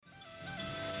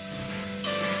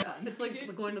It's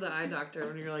like going to the eye doctor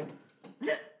when you're like...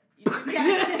 It's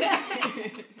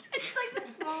like the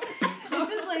small... It's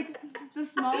just like the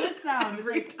smallest sound.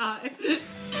 Every time.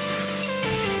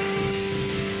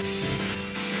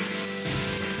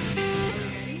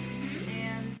 Ready?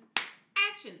 And...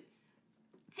 Action!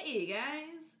 Hey,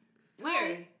 guys.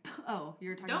 Where? Oh,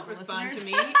 you're talking Don't about the respond to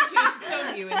listeners? me.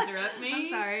 Don't you interrupt me. I'm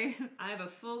sorry. I have a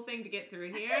full thing to get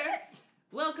through here.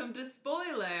 Welcome to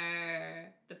Spoiler,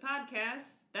 the podcast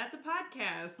that's a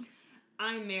podcast.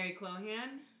 I'm Mary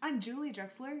Clohan. I'm Julie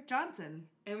Drexler Johnson.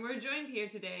 And we're joined here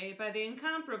today by the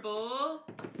incomparable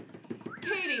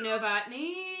Katie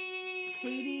Novotny.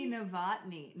 Katie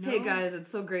Novotny. No? Hey guys, it's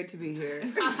so great to be here.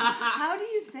 How do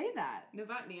you say that?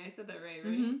 Novotny, I said that right?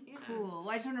 Mm-hmm. Yeah. Cool. Well,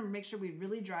 I just want to make sure we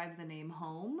really drive the name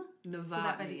home. Novotny. So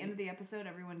that by the end of the episode,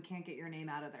 everyone can't get your name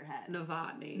out of their head.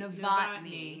 Novotny.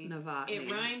 Novotny. Novotny. It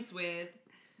rhymes with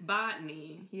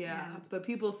botany. Yeah, And- but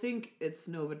people think it's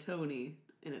Novatoni,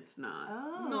 and it's not.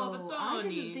 Oh, I Novotny.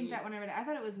 didn't think that when I read it. I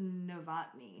thought it was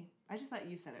Novotny. I just thought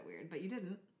you said it weird, but you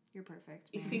didn't. You're perfect.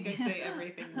 You Mary. think I say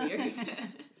everything weird?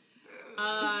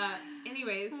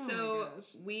 Anyways, Oh so my gosh.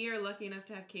 we are lucky enough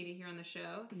to have Katie here on the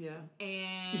show. Yeah.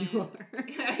 And You are.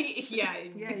 yeah, Yeah,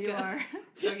 you Because- are.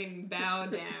 fucking bow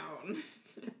down.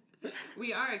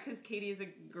 We are, because Katie is a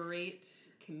great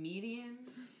comedian,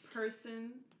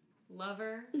 person,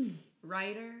 lover,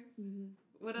 writer.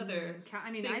 What other I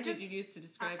mean, things I just... would you use to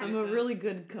describe I'm yourself? a really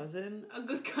good cousin. a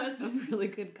good A cousin. really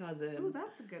good cousin. Ooh,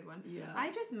 that's a good one. Yeah. I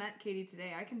just met Katie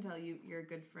today. I can tell you, you're a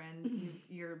good friend.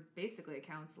 You're basically a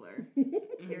counselor.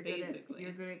 You're Basically.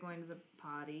 good at going to the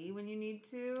potty when you need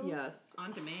to. Yes.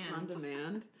 On demand. On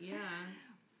demand. Yeah.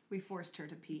 We forced her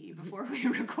to pee before we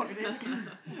recorded.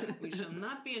 We shall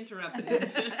not be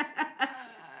interrupted.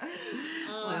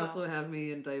 They also have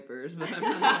me in diapers, but I'm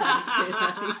not allowed to say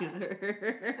that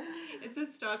either. It's a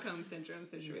Stockholm Syndrome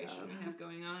situation Yeah. we have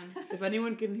going on. If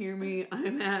anyone can hear me,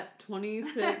 I'm at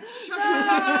 26. Shut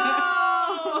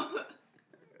up!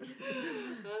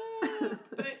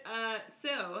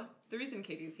 So, the reason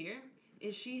Katie's here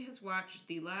is she has watched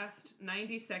the last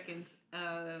 90 seconds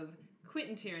of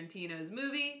Quentin Tarantino's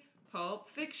movie, Pulp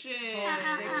Fiction.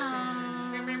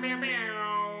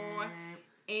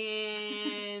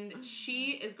 And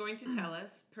she is going to tell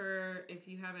us, if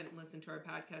you haven't listened to our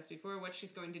podcast before, what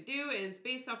she's going to do is,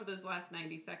 based off of those last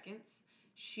 90 seconds,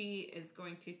 she is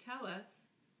going to tell us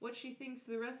what she thinks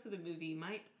the rest of the movie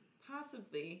might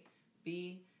possibly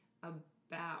be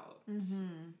about.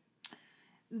 Mm-hmm.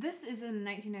 This is a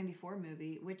 1994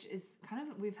 movie, which is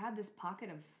kind of, we've had this pocket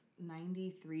of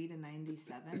 93 to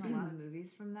 97, a lot of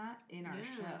movies from that in our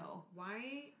show.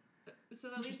 Why? So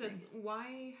that leaves us,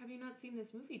 why have you not seen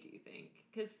this movie, do you think?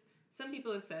 Because some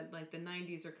people have said, like, the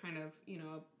 90s are kind of,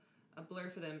 a blur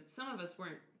for them. Some of us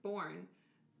weren't born,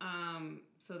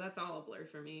 so that's all a blur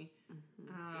for me.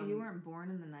 You weren't born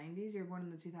in the 90s? You were born in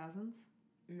the 2000s?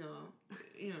 No.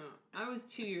 I was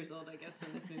 2 years old, I guess,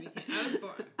 when this movie came. I was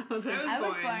born. I was I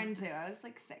was born too. I was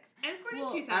like 6. I was born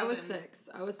Well, in 2000. I was 6.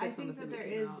 I was 6 I when think this that movie there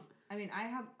came is. out. I mean,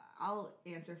 I'll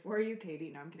answer for you,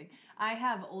 Katie. No, I'm kidding. I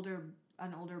have an older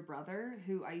brother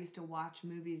who I used to watch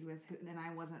movies with, and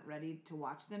I wasn't ready to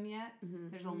watch them yet. Mm-hmm.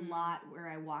 There's a lot where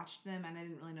I watched them and I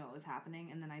didn't really know what was happening,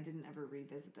 and then I didn't ever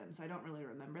revisit them, so I don't really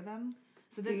remember them.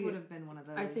 So this See, would have been one of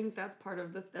those. I think that's part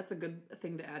of that's a good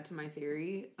thing to add to my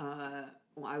theory.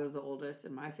 Well, I was the oldest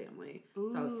in my family,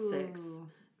 so I was 6. Ooh.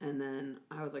 And then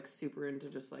I was like super into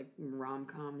just like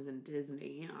rom-coms and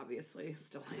Disney, obviously.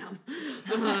 Still am.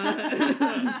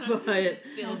 But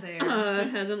Still there.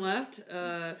 hasn't left.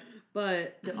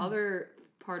 But the other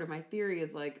part of my theory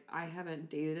is like I haven't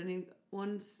dated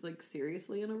anyone like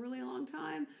seriously in a really long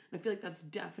time. And I feel like that's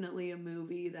definitely a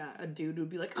movie that a dude would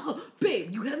be like, "Oh,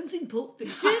 babe, you haven't seen Pulp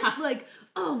Fiction? Like,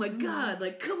 oh my god,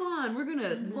 like come on, we're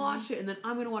gonna watch it, and then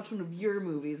I'm gonna watch one of your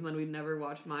movies, and then we'd never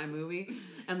watch my movie."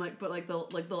 And like, but like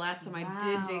the last time I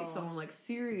did date someone like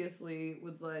seriously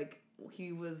was like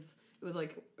it was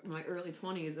like my early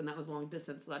 20s, and that was long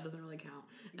distance, so that doesn't really count.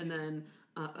 And then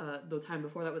the time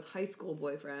before that was high school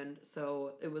boyfriend,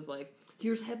 so it was like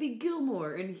here's Happy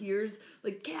Gilmore and here's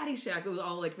like Caddyshack. It was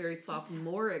all like very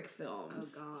sophomoric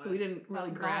films, Oh, God. so we didn't really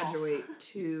graduate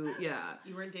to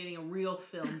You weren't dating a real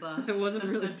film buff. I wasn't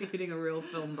really dating a real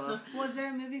film buff. Was there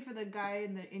a movie for the guy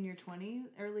in your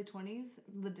early 20s,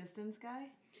 the Distance guy?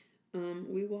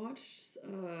 We watched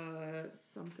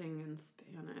something in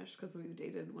Spanish because we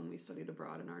dated when we studied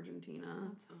abroad in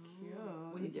Argentina. Cute.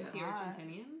 Was he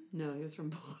Argentinian? No, he was from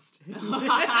Boston.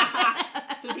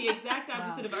 So the exact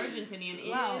opposite of Argentinian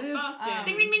is Wow. Boston.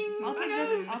 Ding, ding,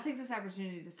 ding. I'll take this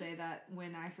opportunity to say that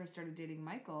when I first started dating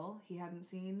Michael, he hadn't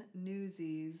seen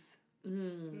Newsies.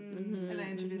 And I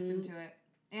introduced him to it.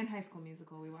 And High School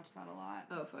Musical. We watched that a lot.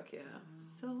 Oh, fuck yeah.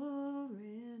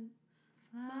 Soaring.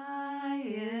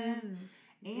 Flying.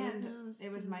 And There's no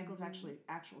it was Michael's story.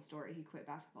 actual story. He quit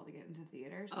basketball to get into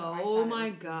theater. So Oh I thought my it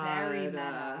was God. very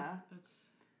meta. That's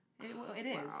It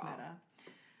is Wow.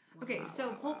 meta. Okay,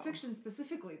 so Pulp Fiction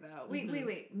specifically, though.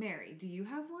 Wait. Mary, do you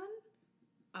have one?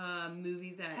 a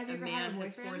movie that Have you a ever had a man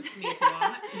has boyfriend? forced me to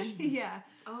watch. Yeah.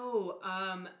 Oh,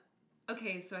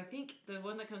 okay, so I think the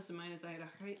one that comes to mind is I had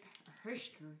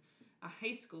a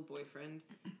high school boyfriend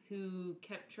who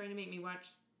kept trying to make me watch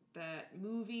that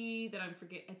movie that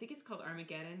I think it's called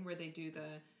Armageddon, where they do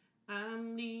the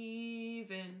I'm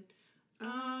leaving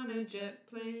on a jet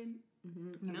plane.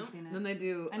 Never Nope. seen it. Then they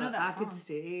do. I know that I song. could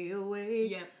stay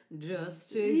awake Yep.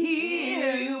 just to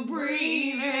hear you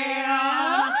breathing.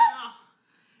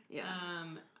 Yeah.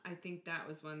 I think that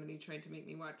was one that he tried to make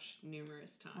me watch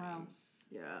numerous times. Wow.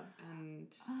 Yeah. And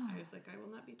I was like, I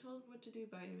will not be told what to do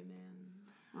by a man.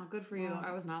 Well, good for you. Well,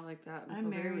 I was not like that I'm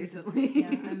until very married. recently. Yeah,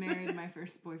 I married my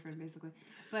first boyfriend, basically.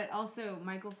 But also,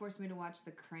 Michael forced me to watch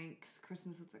The Cranks,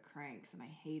 Christmas with the Cranks, and I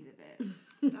hated it.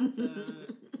 That's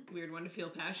a weird one to feel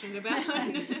passionate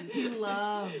about. He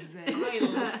loves it. I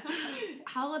love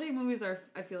Holiday movies I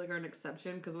feel like are an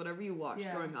exception because whatever you watched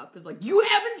Yeah. growing up is like, you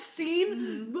haven't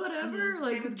seen whatever, Same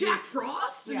like with Jack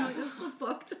Frost? Yeah. And like, that's a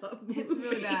fucked up movie. It's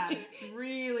really bad. It's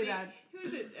really Sting. bad. Who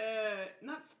is it?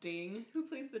 Not Sting. Who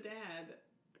plays the dad?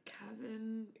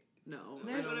 Kevin? No.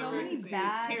 There's I so don't know. many It's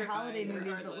bad terrifying, holiday movies,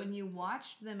 but regardless. when you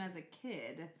watched them as a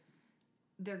kid,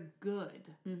 they're good,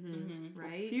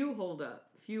 right? Few hold up.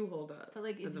 But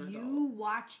like, if as an you adult.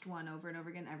 watched one over and over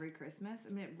again every Christmas, I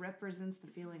mean, it represents the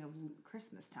feeling of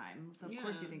Christmas time. So of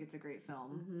course you Yeah. think it's a great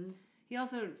film. He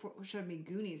also showed me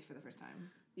Goonies for the first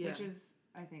time, Yeah. which is,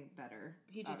 I think, better.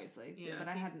 He did- obviously, yeah. but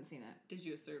I hadn't seen it. Did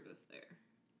you a service there?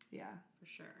 Yeah, For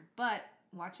sure. but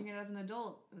watching it as an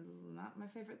adult is not my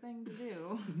favorite thing to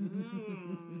do.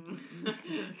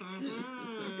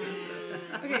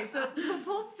 Okay, so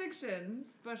Pulp Fiction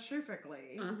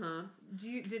specifically. Uh-huh.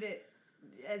 You've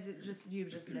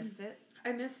just missed it?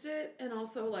 I missed it, and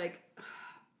also like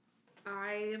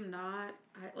I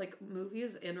like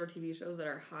movies and or TV shows that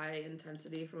are high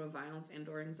intensity from a violence and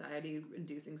or anxiety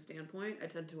inducing standpoint. I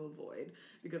tend to avoid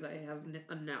because I have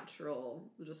I'm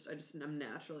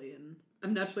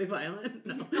naturally violent.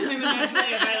 No, I'm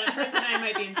naturally a violent person. I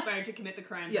might be inspired to commit the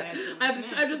crimes. yeah, I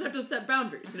I just have to set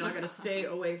boundaries. You know, I got to stay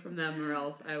away from them, or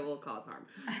else I will cause harm.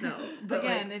 No, but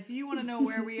Again, like, if you want to know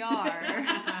where we are,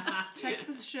 check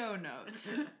the show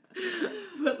notes.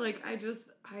 but like I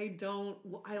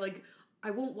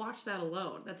won't watch that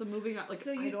alone. That's a movie like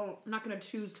So I'm not gonna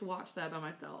choose to watch that by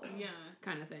myself. Yeah.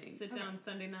 Kind of thing. Sit down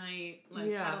Sunday night, had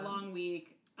Yeah. a long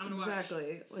week. I'm gonna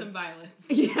Exactly. watch some violence.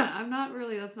 Yeah, that's not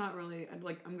really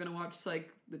I'm gonna watch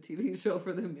like the TV show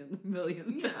for the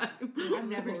millionth Yeah. time. I've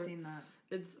never seen that.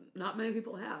 It's not many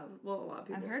people have. Well, a lot of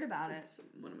people. I've heard about it's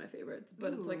one of my favorites,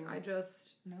 but it's like Ooh. I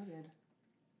just Noted.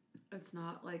 it's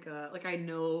not like I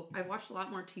know I've watched a lot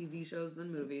more TV shows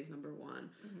than movies, number one.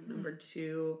 Number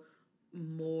two,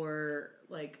 more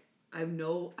like I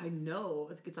know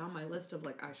it's on my list of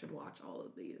like I should watch all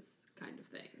of these kind of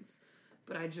things.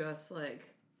 But I just like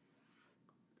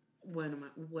when am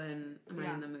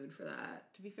I in the mood for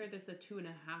that? To be fair, this is a 2.5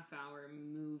 hour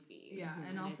movie. Yeah,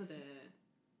 and also it's to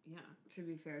to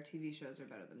be fair, TV shows are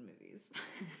better than movies.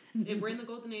 we're in the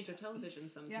golden age of television.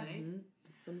 Some Yeah. say.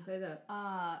 Some say that.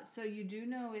 So you do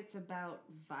know it's about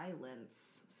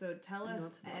violence. So tell I know us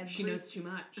it's about- She knows too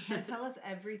much. tell us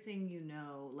everything you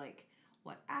know, like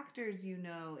what actors you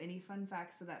know, any fun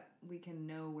facts so that we can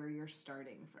know where you're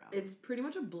starting from. It's pretty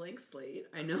much a blank slate.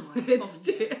 I know Oh, it's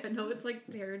yes. I know it's like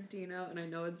Tarantino, and I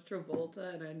know it's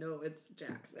Travolta, and I know it's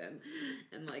Jackson,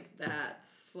 and like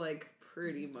that's like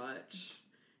pretty much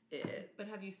it. But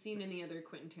have you seen any other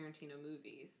Quentin Tarantino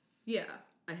movies? Yeah,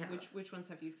 I have. Which ones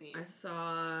have you seen? I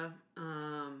saw.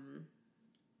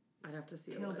 I'd have to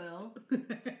see Kill a list. Bill?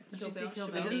 Kill you see Bill? Kill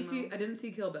I Bill? didn't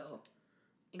see Kill Bill.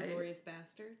 Inglorious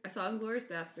Bastards. I saw Inglourious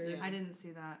Basterds. Yeah. I didn't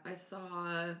see that. I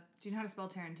saw. Do you know how to spell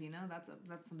Tarantino? That's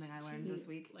something I learned this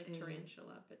week. Like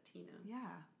Tarantula, but Tina. Yeah.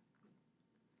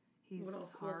 He's What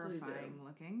else did he do? horrifying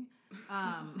looking.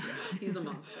 He's a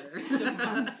monster.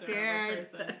 I'm scared.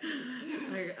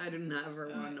 I do never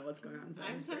want to know what's going on. inside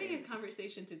I was his having a brain.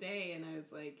 conversation today, and I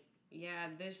was like, "Yeah,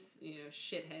 this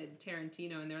shithead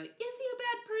Tarantino," and they're like, "Is he a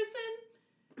bad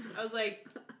person?" I was like,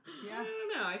 Yeah. I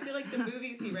don't know. I feel like the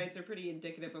movies he writes are pretty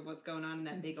indicative of what's going on in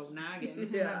that big old noggin.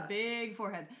 Yeah. A big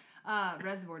forehead.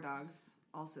 Reservoir Dogs,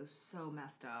 also so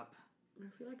messed up. I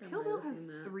feel like I Kill might Bill have has seen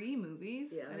that. 3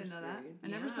 movies. Yeah, I didn't there's know that. 3. I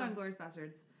never saw Yeah. Inglourious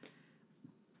Bastards.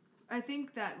 I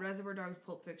think that Reservoir Dogs,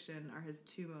 Pulp Fiction are his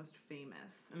two most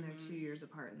famous, and they're 2 years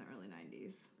apart in the early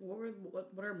 90s.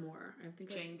 What are more? I think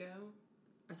Django.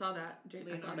 I saw that.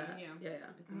 I saw that. Yeah. Yeah.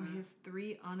 Oh, he has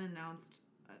 3 unannounced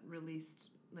released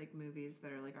like movies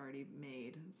that are like already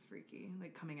made. It's freaky.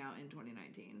 Like coming out in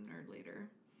 2019 or later.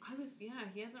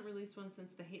 He hasn't released one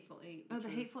since The Hateful Eight. Oh, The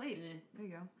Hateful Eight. There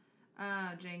you go.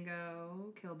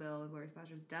 Django, Kill Bill, Inglourious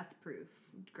Basterds, Death Proof,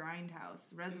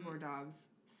 Grindhouse, Reservoir Dogs,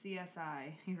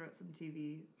 CSI. He wrote some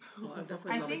TV. Well, I've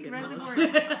definitely I think seen Reservoir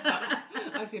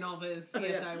I've seen all of his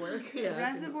CSI work. Yeah,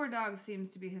 Reservoir Dogs seems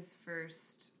to be his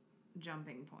first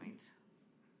jumping point.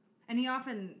 And he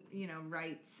often,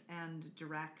 writes and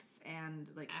directs and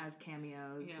like has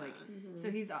cameos. Yeah. Like so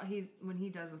he's when he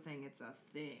does a thing, it's a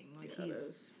thing. Like Yeah, it he's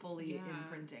is. fully Yeah.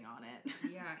 imprinting on it.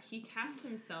 Yeah, he casts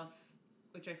himself,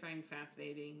 which I find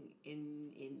fascinating, in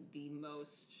the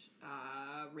most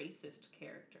racist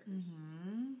characters.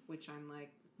 Which I'm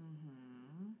like,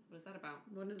 what is that about?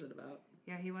 What is it about?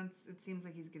 Yeah, it seems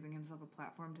like he's giving himself a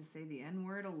platform to say the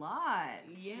N-word a lot.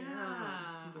 Yeah.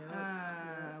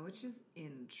 Which is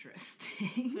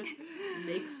interesting.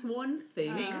 Makes one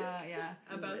think. Yeah.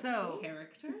 About So, his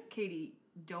character? Katie,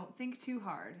 don't think too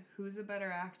hard. Who's a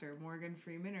better actor, Morgan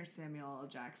Freeman or Samuel L.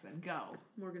 Jackson? Go.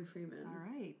 Morgan Freeman.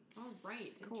 All right. All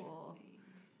right. Cool.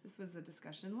 This was a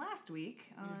discussion last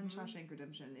week on Shawshank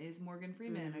Redemption. Is Morgan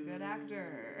Freeman a good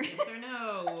actor? Yes or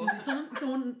no?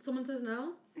 Someone says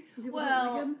no? Some people don't like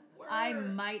Well, him? I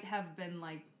might have been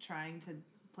like trying to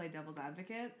play devil's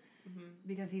advocate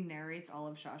because he narrates all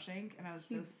of Shawshank, and I was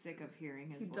so sick of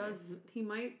hearing his voice. He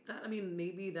might. That I mean,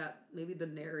 maybe the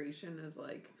narration is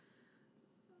like,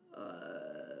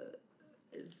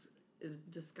 is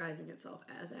disguising itself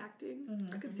as acting.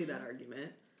 I could see that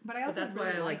argument. But I also that's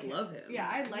really why I like him. love him. Yeah,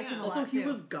 I like him a Also, lot he too.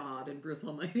 was God in Bruce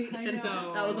Almighty. I And know.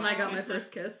 So that was when I got my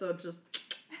first kiss. So it just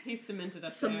He's cemented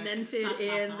up cemented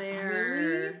in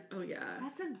there. Oh yeah.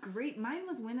 That's a great. Mine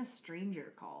was When a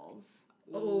Stranger Calls.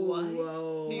 Oh, What?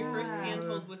 whoa. So your first Yeah.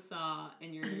 handhold was Saw,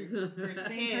 and your first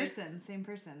Same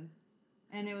person,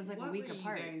 and it was like what a week were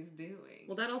apart. you guys doing?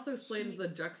 Well, that also explains the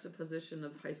juxtaposition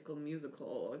of High School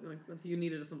Musical. Like, you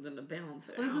needed something to balance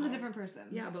it. Well, this was a out. different person.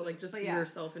 Yeah, but like just But yeah.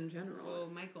 yourself in general. Oh,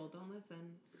 Michael, don't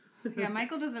listen. Yeah,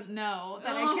 Michael doesn't know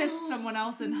that I kissed someone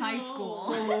else in high school.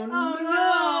 Oh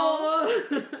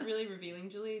no! It's really revealing,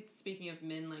 Julie. Speaking of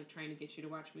men like trying to get you to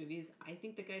watch movies, I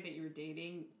think the guy that you were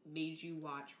dating made you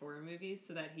watch horror movies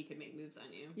so that he could make moves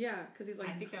on you. Yeah, because he's like,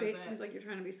 I think that was it. he's like, you're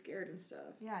trying to be scared and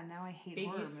stuff. Yeah, now I hate Baby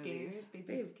horror scared, movies.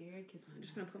 baby scared. Kiss my I'm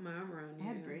just gonna put my arm around I you.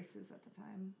 had braces at the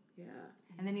time, Yeah.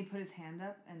 and then he put his hand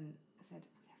up and said,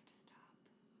 "We have to stop."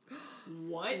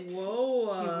 What?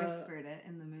 Whoa. He whispered it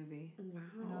in the movie, Wow.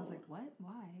 and I was like, "What?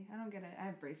 Why? I don't get it." I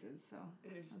have braces, so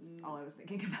There's that's all I was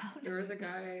thinking about. There was a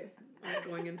guy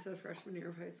going into freshman year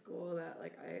of high school that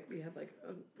we had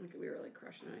we were like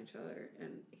crushing on each other,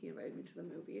 and he invited me to the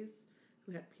movies.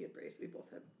 He had braces.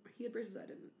 He had braces. I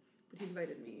didn't, but he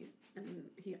invited me, and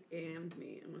he AM'd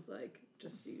me and was like,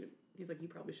 "Just you." He's like, "You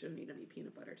probably shouldn't eat any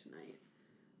peanut butter tonight.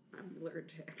 I'm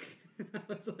allergic." I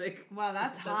was like, Wow,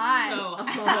 that's hot. So "Oh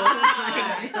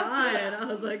my god!" I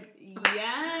was like,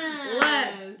 yes.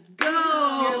 "Let's go."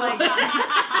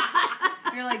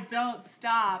 You're like, don't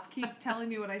stop. Keep telling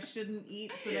me what I shouldn't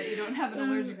eat so that you don't have an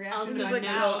allergic I was reaction. just to like,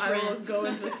 my no, mouth. I will go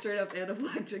into straight up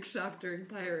anaphylactic shock during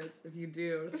Pirates if you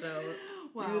do. So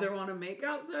Wow. you either want to make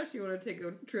out sesh, you want to take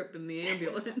a trip in the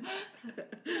ambulance.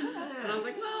 And I was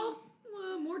like, well,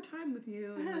 more time with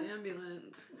you in the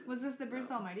ambulance. Was this the Bruce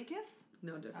Almighty kiss?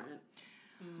 No, different.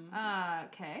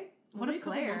 Okay. What Only a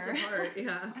couple months player. apart,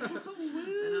 yeah. I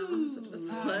know, I'm such a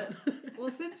slut.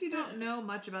 Well, since you don't know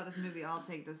much about this movie, I'll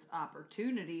take this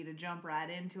opportunity to jump right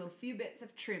into a few bits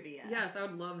of trivia. Yes, I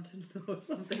would love to know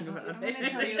something about I'm it. gonna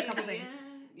tell you a couple things.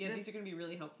 Yeah, This- these are going to be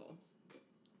really helpful.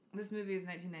 This movie is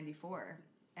 1994,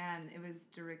 and it was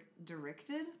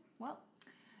directed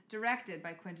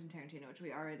by Quentin Tarantino, which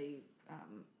we already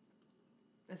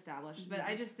established. But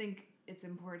I just think it's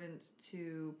important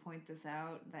to point this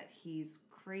out that he's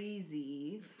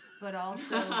crazy, but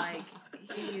also like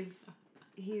he's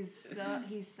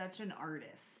such an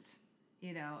artist,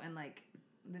 and like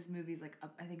this movie's like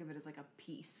I think of it as like a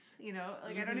piece,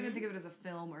 like I don't even think of it as a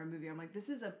film or a movie. I'm like, this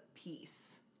is a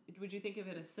piece. Would you think of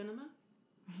it as cinema?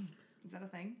 Is that a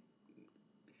thing?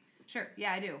 Sure.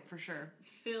 Yeah, I do, for sure.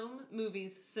 Film,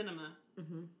 movies, cinema.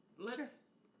 Mm-hmm. Let's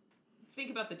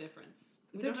think about the difference.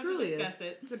 We There don't truly have to discuss is.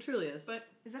 it, There truly is. but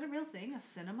Is that a real thing? A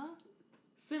cinema?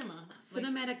 cinema.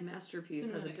 Cinematic masterpiece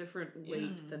has a cinematic. different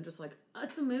weight than just like, oh,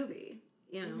 it's a movie.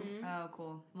 You know? Oh,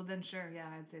 cool. Well, then sure. Yeah,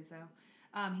 I'd say so.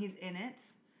 He's in it,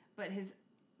 but his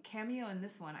cameo in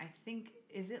this one, I think,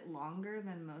 is it longer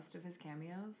than most of his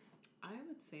cameos? I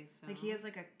would say so. Like, he has,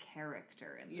 like, a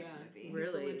character in this movie. He's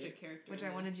Really? a legit character. Which in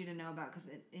I wanted this. you to know about, because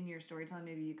in your storytelling,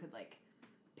 maybe you could, like,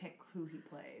 pick who he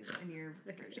plays in your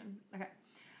version. Okay.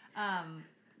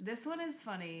 This one is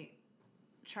funny.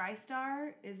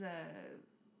 TriStar is a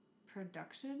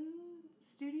production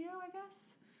studio, I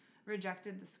guess.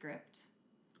 Rejected the script.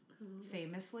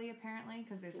 Famously, apparently,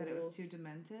 because they said it was too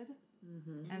demented.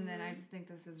 And then I just think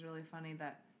this is really funny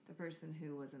that the person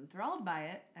who was enthralled by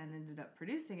it and ended up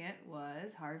producing it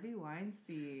was Harvey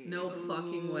Weinstein. No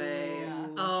fucking way. Yeah.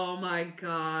 Oh my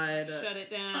god. Shut it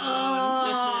down.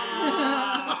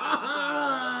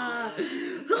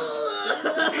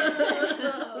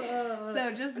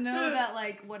 So just know that,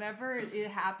 like, whatever it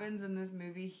happens in this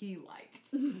movie, he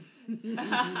liked.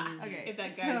 Okay. If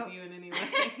that guides you in any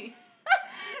way.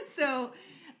 So,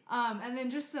 and then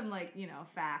just some, like, you know,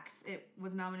 facts. It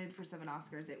was nominated for 7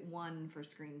 Oscars. It won for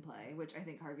screenplay, which I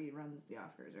think Harvey runs the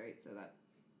Oscars, right? So that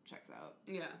checks out.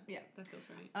 Yeah. Yeah. That feels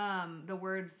right. The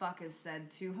word fuck is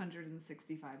said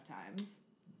 265 times.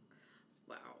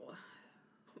 Wow.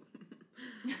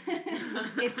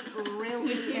 It's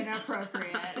really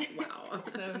inappropriate. Wow.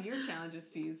 So your challenge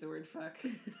is to use the word fuck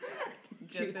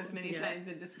just as many Yeah. times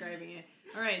in describing it.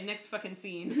 All right, next fucking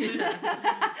scene. So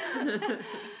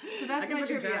that's can my fucking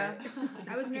trivia.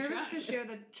 I was You nervous try. to share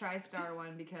the TriStar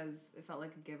one because it felt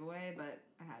like a giveaway, but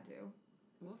I had to.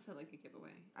 What felt like a giveaway?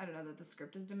 I don't know that the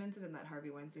script is demented and that Harvey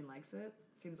Weinstein likes it.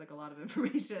 Seems like a lot of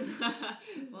information.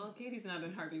 Well, Katie's not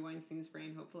in Harvey Weinstein's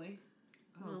brain, hopefully.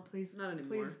 Oh, Well, please, not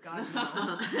anymore. please, God,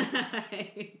 no.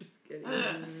 Just kidding.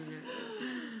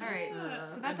 All right,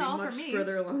 so that's I'd be all much for me.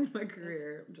 further along in my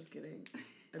career. I'm just kidding.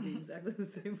 I'd be exactly the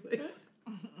same place.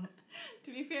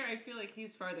 To be fair, I feel like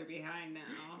he's farther behind now.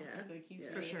 Yeah. I feel like he's Yeah.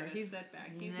 really For sure. had a He's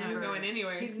setback. He's never- not going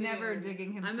anywhere. He's never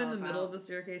digging himself I'm in the middle out. of the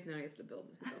staircase now. He has to build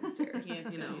his own stairs. He has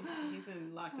you to- know. He's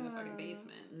locked in the fucking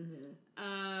basement.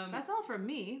 That's all from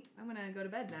me. I'm gonna go to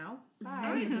bed now. All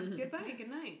Bye. right. Goodbye. Good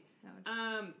night. No,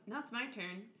 just- Now it's my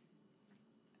turn.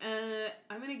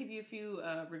 I'm gonna give you a few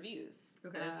reviews.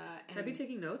 Okay. Should I be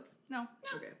taking notes? no.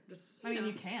 Okay. Just. I mean, No,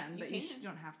 you can, but you you can.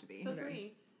 don't have to be. Feel Okay.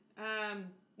 free.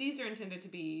 These are intended to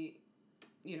be,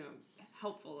 you know,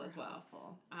 helpful as well.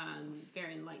 Helpful.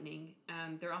 Very enlightening.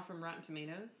 They're all from Rotten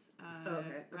Tomatoes.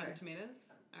 Okay. Rotten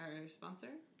Tomatoes, our sponsor,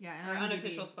 Yeah, our and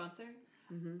unofficial sponsor.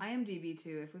 IMDb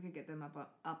too. If we could get them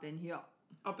up in here.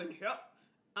 Up in here.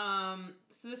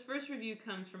 So this first review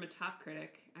comes from a top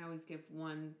critic. I always give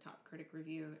one top critic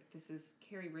review. This is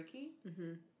Carrie Rickey.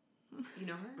 Mm-hmm. You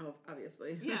know her? Oh,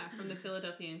 obviously. Yeah, from the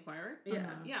Philadelphia Inquirer. Yeah.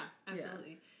 Yeah,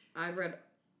 absolutely. I've read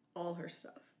all her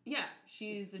stuff. Yeah,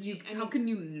 she's a How can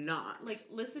you not? like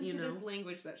listen you to know? this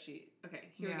language that she. Okay,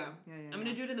 here we Yeah, go. yeah, I'm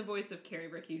gonna do it in the voice of Carrie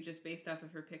Rickey, just based off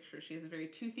of her picture. She has a very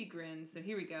toothy grin. So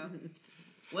here we go.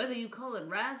 Whether you call it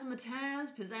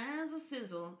razzmatazz, pizzazz, or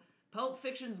sizzle, Pulp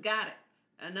Fiction's got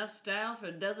it. Enough style for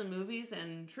a dozen movies,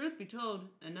 and truth be told,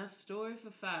 enough story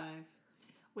for 5.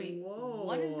 Wait, Whoa.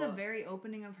 what is the very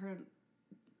opening of her?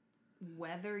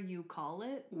 Whether you call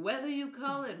it. Whether you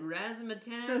call it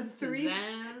razzmatazz, So three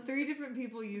pizzazz, different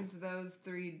people used those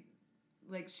three.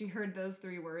 Like, she heard those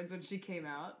 3 words when she came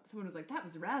out. Someone was like, that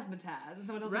was razzmatazz. And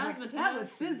someone else was like, that was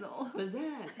Razzmatazz. sizzle.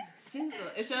 pizzazz, sizzle.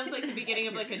 It sounds like the beginning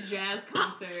of like a jazz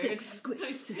concert. Six squish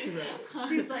Cicero.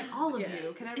 She's like, all of Yeah.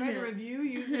 you. Can I write a review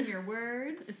using your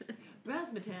words?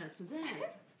 Razzmatazz,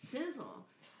 pizzazz, sizzle.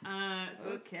 So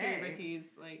that's Carrie Okay.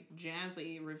 Rickey's like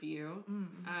jazzy review,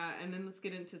 and then let's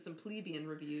get into some plebeian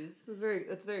reviews. It's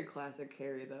very classic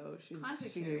Carrie though.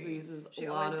 Classic She Carrie. uses She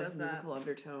a lot always of does that. musical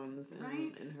undertones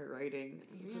Right. in her writing.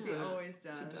 It's Yeah. She always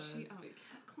does.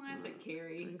 Classic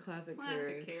Carrie. Classic Classic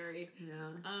Carrie. Carrie.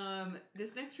 Yeah.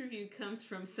 This next review comes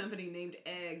from somebody named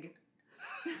Egg.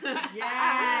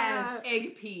 Yes.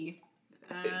 Egg P.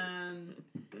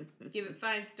 Give it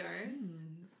 5 stars.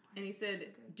 And he said,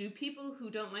 "Do people who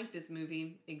don't like this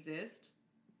movie exist?"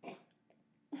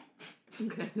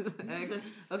 Okay. Egg.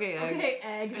 Okay, Egg. Okay,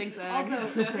 Egg. Thanks, Egg. Also,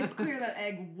 it's clear that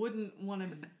Egg wouldn't want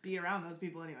to be around those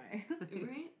people anyway.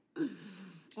 Right?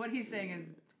 What he's saying is,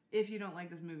 if you don't like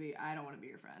this movie, I don't want to be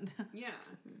your friend. Yeah.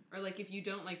 Or like, if you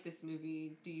don't like this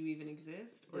movie, do you even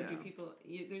exist? Or do Yeah. people...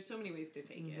 there's so many ways to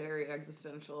take it. Very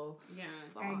existential. Yeah.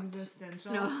 Thought.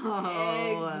 Existential. No.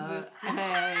 Existential.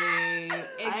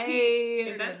 Hey.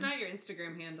 If that's not your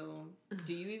Instagram handle,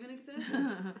 do you even exist?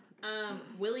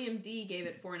 William D gave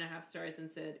it 4.5 stars and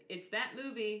said, "It's that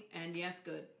movie, and yes,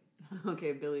 good."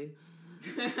 Okay, Billy.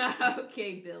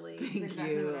 Okay, Billy. That's Thank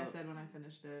exactly you. what I said when I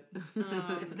finished it.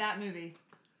 It's Um, that movie.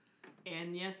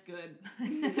 and yes, good.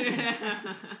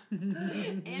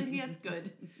 And yes,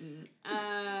 good.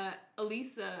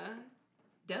 Elisa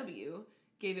W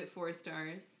gave it 4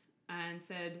 stars and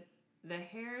said, "The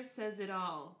hair says it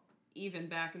all, even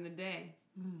back in the day.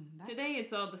 Today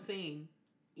it's all the same,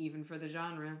 even for the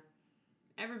genre.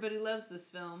 Everybody loves this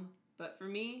film, but for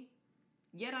me,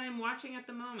 yet I am watching at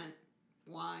the moment.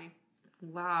 Why?"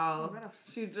 Wow.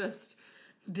 She just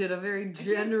did a very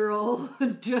general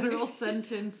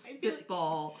sentence I feel like-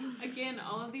 spitball. Again,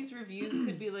 all of these reviews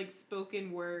could be like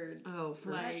spoken word. Oh,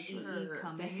 for Like, sure.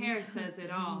 The hair says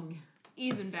it all,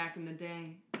 even back in the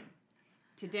day.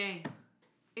 Today,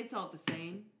 it's all the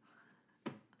same,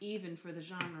 even for the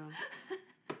genre.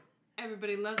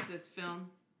 Everybody loves this film,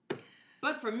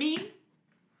 but for me,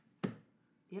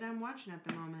 yet I'm watching at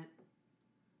the moment.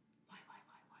 Why?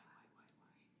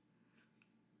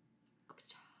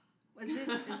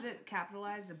 Is it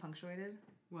capitalized and punctuated?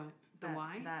 What? That,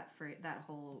 why? That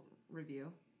whole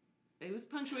review. It was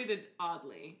punctuated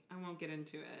oddly. I won't get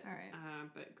into it. All right.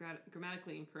 But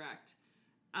grammatically incorrect.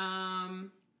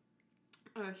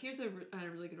 Here's a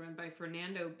really good one by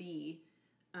Fernando B.,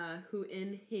 who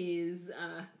in his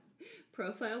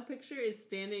profile picture is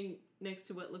standing next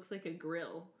to what looks like a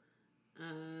grill.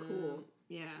 Cool.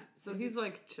 Yeah. So he's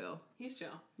like chill. He's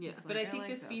chill. Yeah. But I think like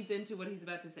this that. feeds into what he's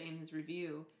about to say in his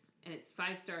review. And it's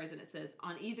 5 stars, and it says,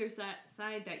 "On either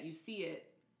side that you see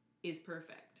it is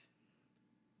perfect."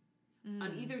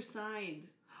 On either side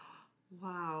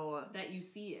Wow. that you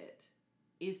see it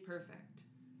is perfect.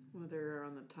 Whether you're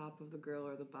on the top of the grill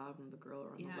or the bottom of the grill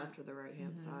or on Yeah. the left or the right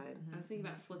hand side. I was thinking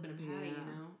about flipping a patty,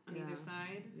 Yeah. on either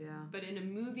side. Yeah. But in a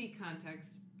movie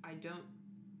context, I don't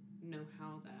know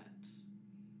how that.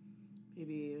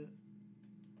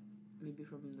 Maybe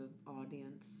from the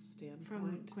audience From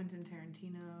standpoint. Quentin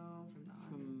Tarantino,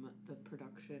 From the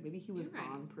production. Maybe he was You're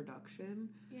right. on production.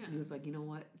 Yeah. And he was like, you know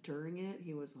what? During it,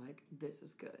 he was like, this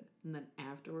is good. And then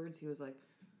afterwards, he was like,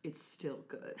 it's still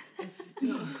good. It's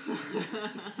still.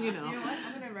 You know? You know what?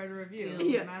 I'm gonna write a review, Still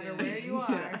no matter where you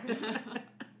are.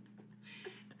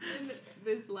 And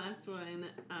this last one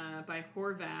by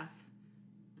Horvath.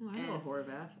 Oh, I know S.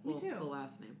 Horvath. Me Well, too. the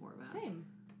last name Horvath. Same.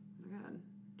 Oh my god.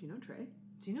 Do you know Trey?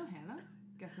 Do you know Hannah?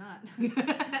 Guess not.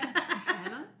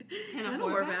 Hannah? Hannah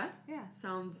Horvath? Yeah.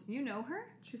 Sounds. You know her?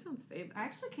 She sounds famous. I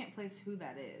actually can't place who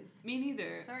that is. Me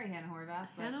neither. Sorry, Hannah Horvath.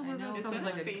 But Hannah I know Horvath Is sounds that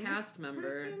like a famous cast member.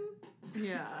 person?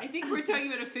 Yeah. I think we're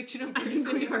talking about a fictional I think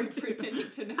person we and are we're too. pretending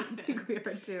to know I them. think we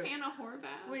are too. Hannah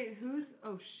Horvath? Wait, who's?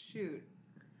 Oh shoot.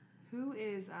 Who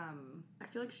is? I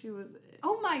feel like she was.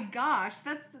 Oh my gosh,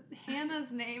 that's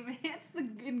Hannah's name. It's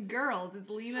in Girls. It's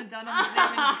Lena Dunham's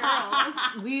name in Girls.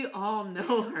 We all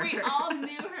know her. We all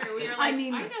knew her. We were like, I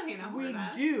mean, I know Hannah we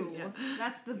Horvath. do. Yeah.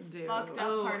 That's the Do. fucked up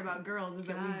Oh, part about Girls is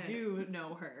that God. we do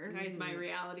know her. Guys, my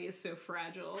reality is so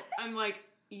fragile. I'm like,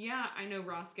 yeah, I know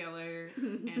Ross Geller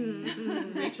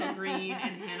and Rachel Green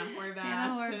and Hannah Horvath.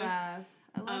 Hannah Horvath.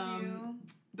 I love you.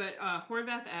 But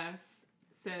Horvath S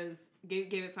says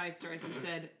gave it 5 stars and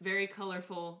said very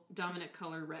colorful, dominant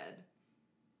color red.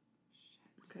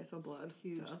 Okay, so blood.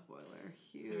 Huge Duh. spoiler.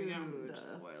 There we go. Huge Duh.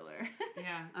 spoiler.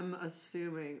 Yeah. I'm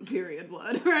assuming period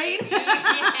blood, right?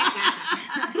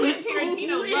 Quentin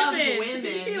Tarantino loves women.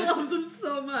 He loves them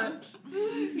so much.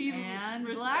 He And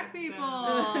respects black them.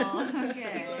 people. He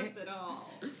Okay. loves it all.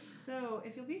 So,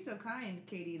 if you'll be so kind,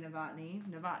 Katie Novotny,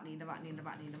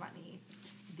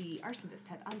 the arsonist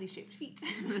had oddly shaped feet.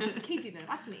 Katie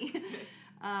Novotny.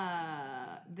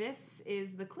 This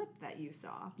is the clip that you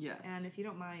saw. Yes. And if you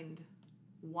don't mind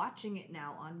watching it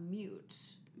now on mute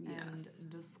Yes. and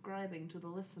describing to the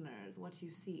listeners what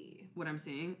you see. What I'm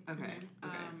seeing? Okay.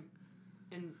 Okay.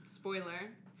 And spoiler,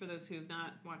 for those who have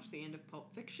not watched the end of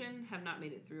Pulp Fiction, have not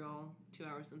made it through all 2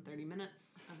 hours and 30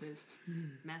 minutes of this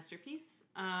masterpiece,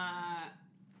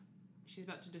 she's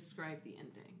about to describe the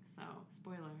ending. So,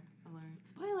 spoiler alert.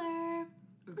 Spoiler!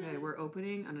 Okay, we're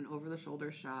opening on an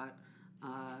over-the-shoulder shot,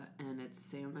 and it's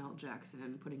Samuel L.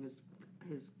 Jackson putting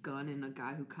his gun in a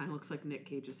guy who kind of looks like Nick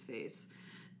Cage's face,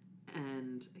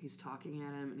 and he's talking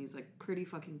at him, and he's like pretty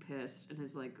fucking pissed, and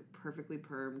his like perfectly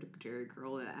permed Jerry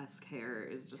Curl-esque hair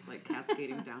is just like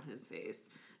cascading down his face.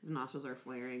 His nostrils are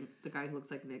flaring. The guy who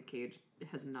looks like Nick Cage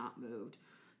has not moved.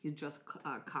 He just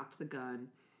cocked the gun,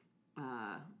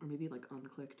 or maybe like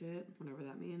unclicked it, whatever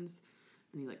that means.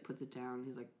 And he like puts it down. And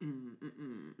he's like, and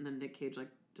then Nick Cage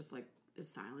like just like is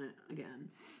silent again.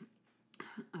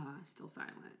 Still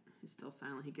silent. He's still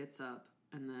silent. He gets up,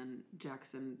 and then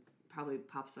Jackson probably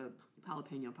pops a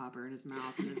jalapeno popper in his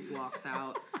mouth and just walks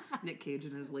out. Nick Cage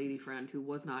and his lady friend, who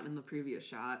was not in the previous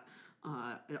shot,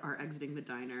 are exiting the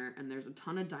diner, and there's a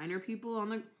ton of diner people on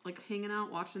the like hanging out,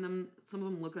 watching them. Some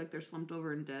of them look like they're slumped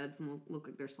over and dead. Some look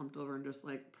like they're slumped over and just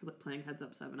like playing Heads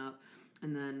Up 7 Up,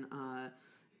 and then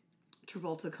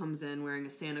Travolta comes in wearing a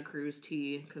Santa Cruz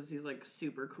tee because he's like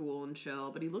super cool and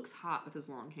chill, but he looks hot with his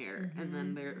long hair. And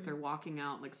then they're walking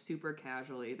out like super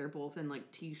casually. They're both in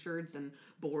like t-shirts and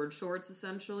board shorts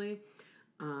essentially.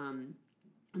 And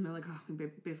they're like, oh, we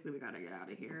gotta get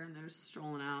out of here. And they're just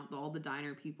strolling out. All the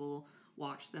diner people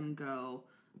watch them go.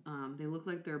 They look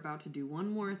like they're about to do one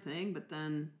more thing, but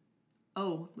then,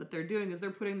 what they're doing is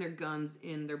they're putting their guns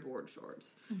in their board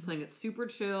shorts, playing it super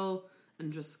chill,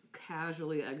 and just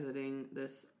casually exiting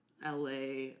this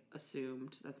LA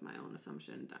assumed, that's my own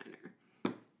assumption,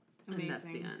 diner. Amazing. And that's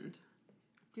the end.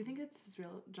 Do you think it's his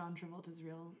real John Travolta's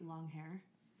real long hair?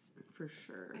 For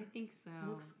sure. I think so.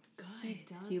 Looks good. He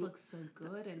does He look so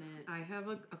good in it. I have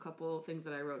a couple things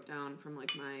that I wrote down from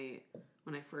like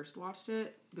when I first watched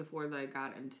it before I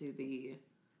got into the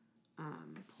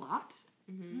plot.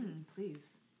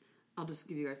 Please. I'll just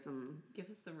give you guys some. Give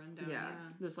us the rundown. Yeah, Yeah.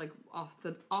 just like off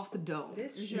the dome.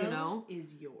 This show you know?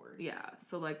 is yours. Yeah.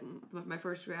 So like my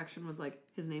first reaction was like,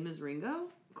 his name is Ringo?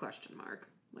 Question mark.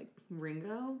 Like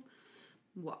Ringo?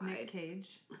 Why? Nick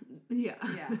Cage. Yeah.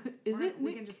 Yeah. Is Or it?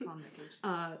 We Nick can just Ca- call him Nick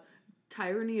Cage.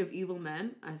 Tyranny of Evil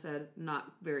Men. I said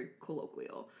not very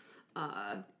colloquial.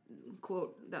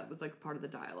 Quote that was like part of the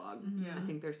dialogue. Yeah. I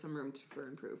think there's some room for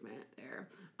improvement there.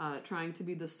 Trying to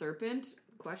be the serpent?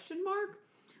 Question mark.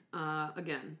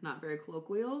 Again, not very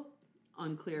colloquial.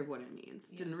 Unclear of what it means.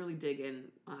 Yes. Didn't really dig in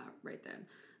right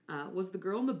then. Was the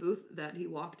girl in the booth that he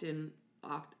walked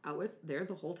out with there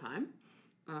the whole time?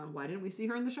 Why didn't we see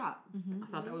her in the shot? I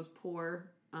thought that was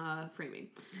poor framing.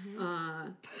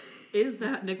 Is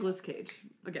that Nicolas Cage?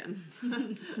 Again,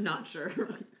 not sure.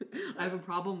 I have a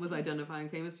problem with identifying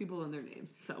famous people and their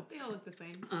names. So, They all look the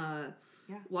same.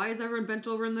 why is everyone bent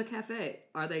over in the cafe?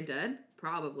 Are they dead?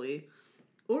 Probably.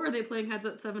 Or are they playing heads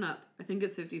up 7-Up? I think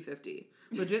it's 50-50.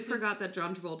 Legit forgot that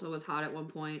John Travolta was hot at one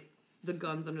point. The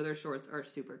guns under their shorts are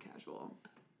super casual.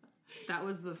 That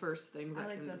was the first things that I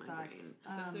like came those to my thoughts. brain.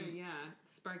 Those are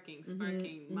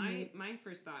sparking. My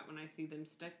first thought when I see them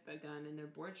stick the gun in their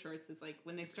board shorts is like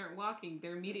when they start walking,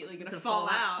 they're immediately gonna fall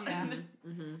out. Yeah.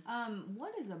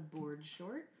 What is a board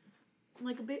short?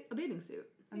 Like a bathing suit.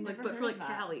 I've Like, never but heard for like of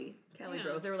that. Cali Yeah.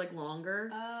 bros, they were like longer.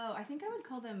 Oh, I think I would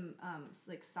call them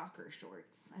like soccer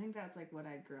shorts. I think that's like what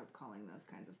I grew up calling those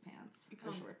kinds of pants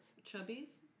call or 'em shorts.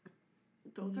 Chubbies.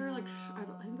 Those are like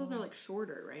I think those are like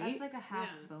shorter, right? That's like a half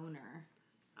Yeah. boner.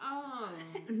 Oh,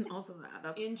 Also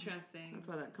that's interesting.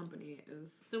 why that company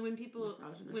is. So when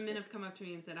misogynistic. women have come up to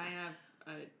me and said I have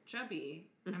a chubby,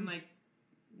 I'm like,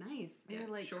 nice. They're Get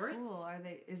like shorts. cool. Are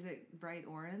they? Is it bright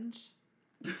orange?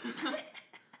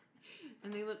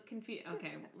 And they look confused.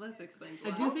 Okay, let's explain. I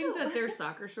do think that their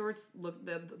soccer shorts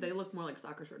they look more like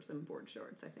soccer shorts than board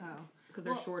shorts. I think Oh. because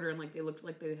they're Well- shorter and like they looked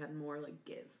like they had more like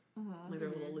give, like they're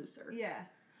a little looser. Yeah.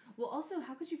 Well, also,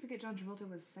 how could you forget John Travolta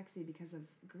was sexy because of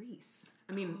Grease?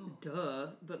 I mean,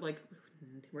 duh, but like,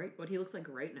 right, what he looks like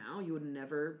right now, you would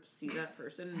never see that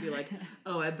person and be like,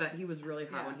 oh, I bet he was really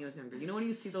hot when he was younger. You know when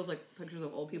you see those like pictures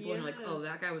of old people and you're like, oh,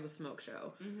 Yes. that guy was a smoke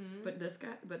show. But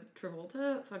but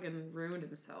Travolta fucking ruined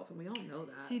himself, and we all know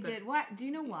that. He But did. What? Do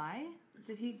you know why?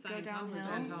 Did he go Scientology. downhill?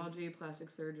 Scientology, plastic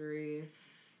surgery.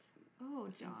 Oh,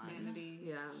 John. Insanity.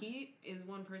 Yeah. He is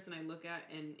one person I look at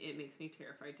and it makes me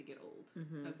terrified to get old.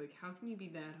 I was like, how can you be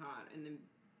that hot and then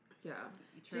Yeah.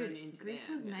 you turn Dude, into Grease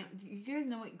that? was Do you guys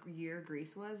know what year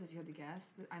Grease was? If you had to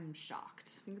guess, I'm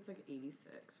shocked. I think it's like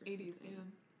 86 or 80s, something.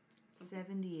 yeah.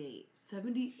 78.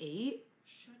 78?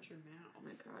 Shut your mouth. Oh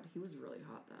my god, he was really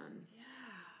hot then. Yeah.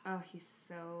 Oh, he's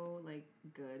so like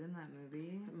good in that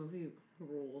movie. That movie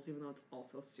rules, even though it's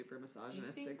also super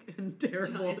misogynistic think- and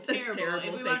terrible. It's terrible.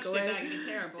 Terrible If we watched it takeaway. back, it'd be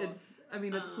terrible. I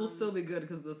mean, it will still be good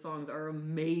because the songs are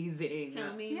amazing.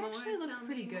 Tell me He more. actually looks tell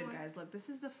pretty me good, more. guys. Look, this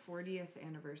is the 40th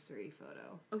anniversary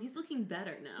photo. Oh, he's looking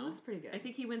better He now. looks pretty good. I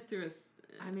think he went through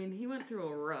I mean, he went through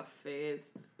a rough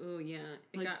phase. Oh yeah,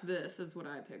 it Like got this is what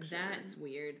I picture. that's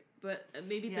weird. But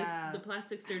maybe Yeah. the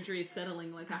plastic surgery is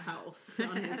settling like a house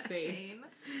on his face. Shane.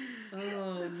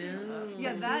 Oh no.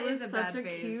 Yeah, He that was is a such bad a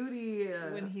phase. cutie.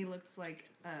 When he looks like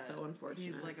So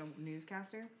unfortunate. he's like a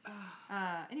newscaster.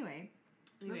 Anyway,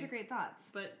 those are Anyways. great thoughts.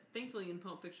 But thankfully, in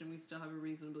Pulp Fiction, we still have a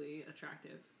reasonably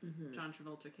attractive John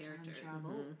Travolta John character.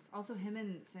 Travolta. Also, him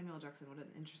and Samuel Jackson. What an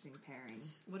interesting pairing.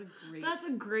 What a great. That's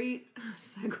a great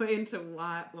segue into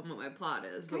what my plot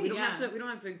is, but we don't Yeah. have to. We don't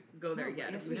have to go there No,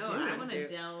 yet. yes, if we we no, do I want want to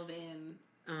to. delve in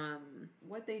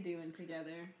what they doing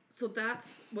together. So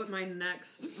that's what my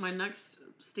next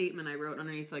statement I wrote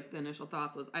underneath like the initial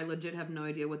thoughts was. I legit have no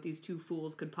idea what these two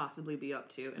fools could possibly be up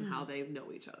to and how they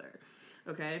know each other.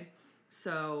 Okay,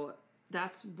 so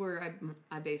that's where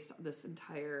I based this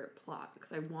entire plot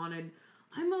because I wanted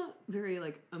I'm a very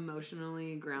like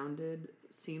emotionally grounded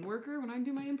scene worker when I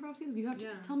do my improv scenes. You have to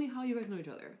tell me how you guys know each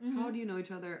other. How do you know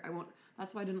each other? I won't.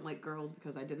 That's why I didn't like Girls,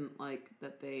 because I didn't like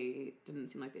that they didn't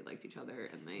seem like they liked each other,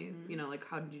 and they, you know, like,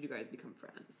 how did you guys become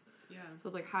friends? Yeah. So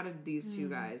it's like, how did these two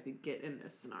guys get in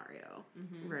this scenario,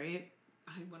 right?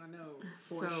 I want to know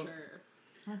for So- sure.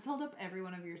 Let's hold up every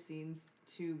one of your scenes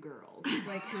to girls.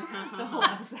 Like, the whole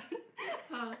episode.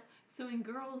 So in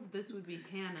Girls, this would be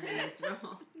Hannah in this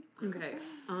role. Okay.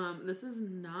 This is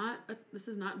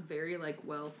not very like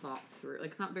well thought through.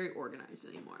 Like, it's not very organized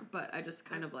anymore. But I just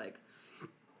kind of like,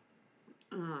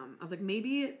 I was like,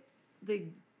 maybe they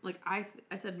like I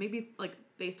said maybe like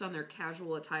based on their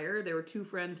casual attire, there were two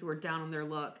friends who were down on their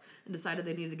luck and decided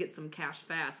they needed to get some cash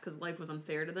fast because life was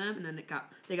unfair to them, and then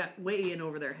they got way in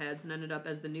over their heads and ended up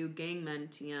as the new gangmen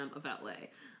TM of LA.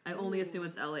 I only assume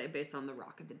it's LA based on the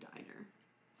Rock at the Diner.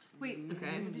 Wait,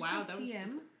 Okay. did you Wow, say that was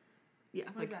TM? Yeah,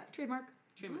 What like is that? trademark.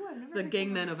 Ooh, I've never The heard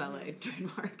Gangmen that of one. LA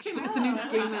trademark. Trademark. The new Oh.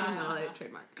 Gangmen of LA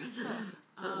trademark.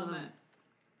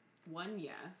 One,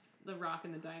 yes. The Rock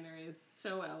in the Diner is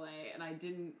so LA, and I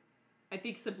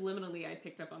think subliminally I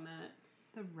picked up on that.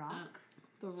 The Rock?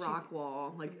 The rock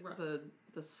wall, like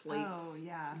the slates. Oh,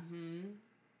 yeah. Mm-hmm.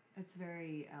 It's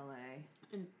very LA.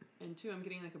 And two, I'm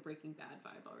getting like a Breaking Bad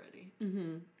vibe already.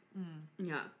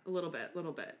 Yeah, a little bit.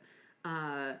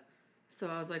 So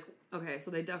I was like, okay,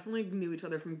 so they definitely knew each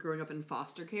other from growing up in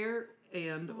foster care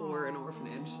and or an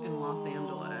orphanage in Los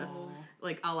Angeles,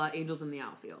 like a la Angels in the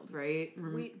Outfield, right?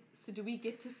 Wait, so do we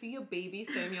get to see a baby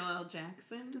Samuel L.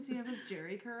 Jackson? Does he have his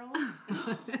Jerry curl?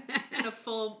 And a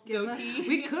full Give us- goatee?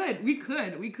 We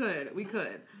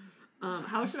could.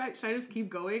 How should I just keep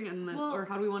going and then, Well- or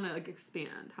how do we want to like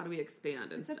expand? How do we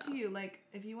expand and It's stuff? up to you. Like,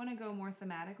 if you want to go more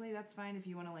thematically, that's fine. If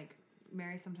you want to, like,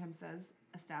 Mary sometimes says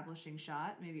establishing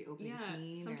shot, maybe opening Yeah,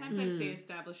 scene. sometimes I say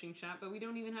establishing shot, but we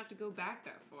don't even have to go back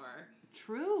that far.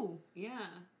 True. Yeah.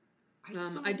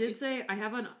 I did say I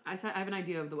have an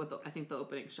idea of what I think the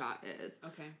opening shot is.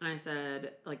 Okay. And I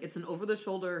said, like, it's an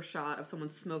over-the-shoulder shot of someone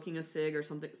smoking a cig or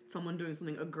something, someone doing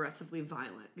something aggressively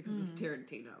violent, because it's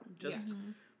Tarantino. Just,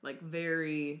 like,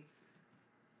 very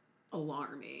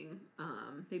alarming.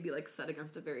 Maybe, like, set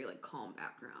against a very, like, calm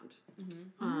background.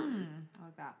 I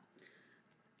like that.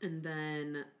 And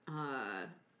then,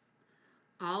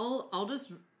 I'll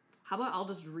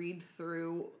just read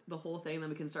through the whole thing, then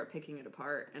we can start picking it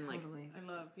apart and, like, Totally. I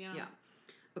love, yeah.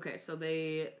 Okay, so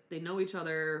they know each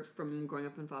other from growing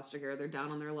up in foster care. They're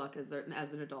down on their luck as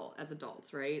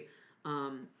adults, right?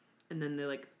 And then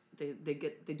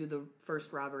they do the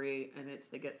first robbery, and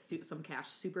they get some cash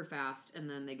super fast, and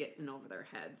then they get in over their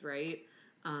heads, right?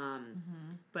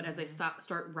 But as they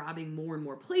start robbing more and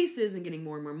more places and getting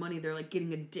more and more money, they're like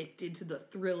getting addicted to the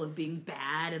thrill of being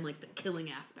bad and like the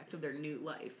killing aspect of their new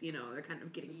life. You know, they're kind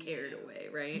of getting carried away,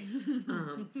 right?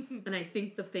 And I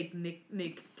think the fake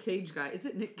Nick Cage guy, is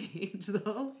it Nick Cage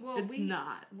though? Well, it's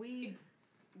not. We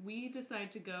decide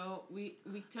to go. We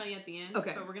tell you at the end.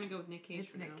 Okay. But we're gonna go with Nick Cage.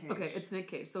 It's for Nick now. Cage. Okay, it's Nick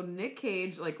Cage. So Nick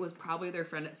Cage like was probably their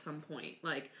friend at some point.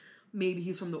 Like maybe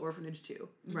he's from the orphanage too,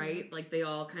 right? Like they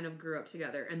all kind of grew up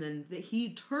together, and then he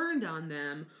turned on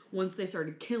them once they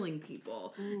started killing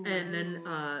people, and then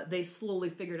they slowly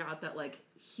figured out that like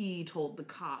he told the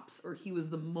cops, or he was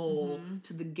the mole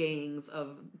to the gangs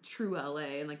of true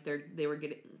LA, and like they were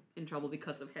getting in trouble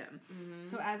because of him.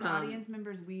 So as audience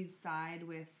members, we side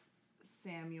with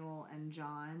Samuel and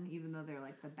John, even though they're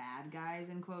like the bad guys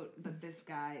in quote, but this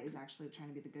guy is actually trying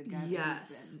to be the good guy.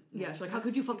 Yes, like how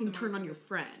could you fucking turn on your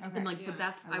friend? Okay. And like, Yeah. but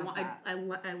that's I love that.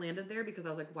 I landed there because I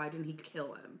was like, why didn't he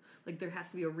kill him? Like there has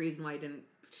to be a reason why I didn't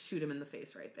shoot him in the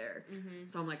face right there.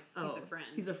 So I'm like, oh, He's a friend.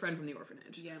 He's a friend from the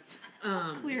orphanage. Yeah.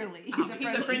 Clearly, He's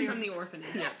a friend from the orphanage.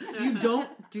 You don't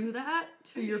do that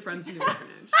to your friends from the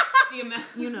orphanage. The amount.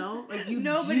 You know, like you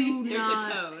Nobody- do There's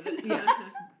not. a code. Yeah,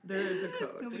 there is a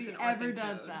code. nobody There's an ever orphan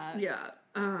does code. that. Yeah,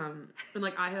 and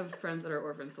like I have friends that are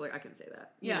orphans, so like I can say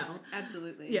that. You Yeah, know?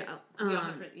 absolutely. Yeah. We all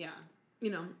have yeah.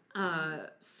 You know,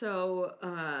 so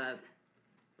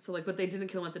like, but they didn't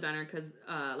kill him at the diner because,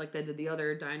 like they did the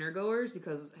other diner goers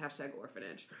because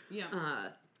 #orphanage. Yeah.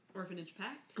 Orphanage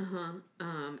pact.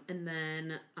 And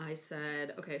then I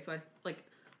said, okay, so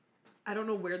I don't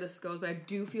know where this goes, but I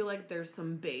do feel like there's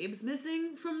some babes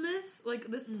missing from this, like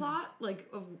this plot, like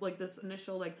of like this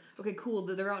initial, like, okay, cool,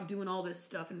 they're out doing all this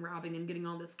stuff and robbing and getting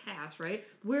all this cash, right?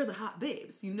 Where are the hot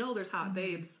babes? You know, there's hot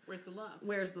babes. Where's the love?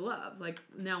 Where's the love? Like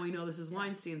now we know this is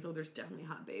Weinstein, so there's definitely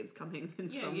hot babes coming in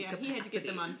some capacity. He had to get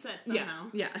them on set Yeah, somehow.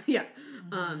 yeah.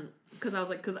 because I was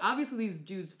like, because obviously these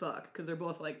dudes fuck because they're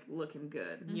both like looking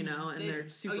good, you know, and they're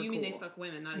super. Oh, you mean cool. they fuck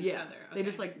women, not each other? Okay. They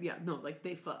just like like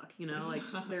they fuck, you know, like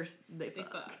they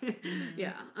fuck.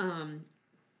 Yeah.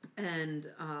 And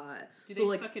do so they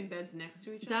like fuck in beds next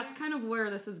to each other? that's kind of where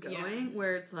this is going,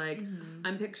 where it's like Mm-hmm.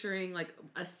 I'm picturing like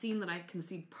a scene that I can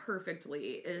see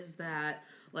perfectly is that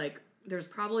like there's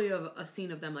probably a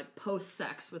scene of them like post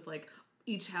sex with like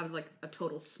each has like a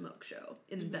total smoke show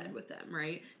in bed with them,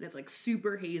 right? And it's like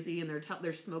super hazy and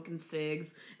they're smoking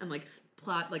cigs and like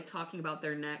talking about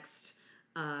their next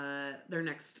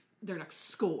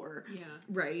score. Yeah.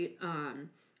 Right?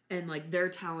 And like they're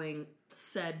telling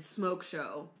said smoke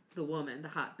show, the woman, the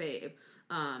hot babe,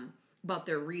 about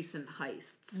their recent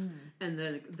heists. And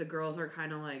then the girls are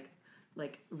kind of like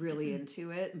really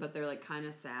into it, but they're like kind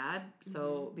of sad.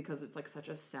 So because it's like such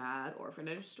a sad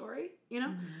orphanage story, you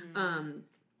know?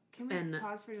 Can we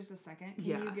pause for just a second? Can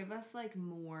you give us like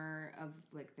more of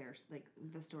like their like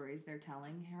the stories they're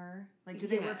telling her? Like, do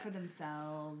they work for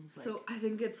themselves? Like, so I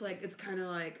think it's like it's kind of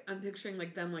like I'm picturing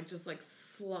like them like just like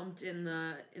slumped in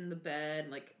the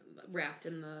bed, like wrapped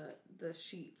in the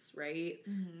sheets, right?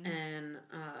 And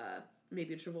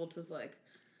maybe Travolta's like,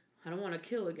 I don't want to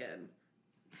kill again.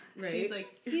 Right? She's like,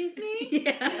 excuse me?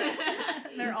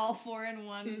 they're all 4 in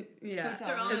one. Yeah. Hotel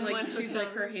They're all room. And in like one she's hotel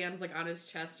like her room. hands like on his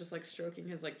chest, just like stroking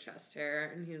his like chest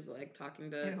hair, and he's like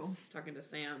talking to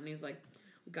Sam, and he's like,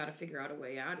 we got to figure out a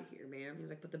way out of here, man. He's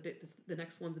like, but the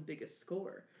next one's the biggest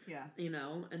score. Yeah. You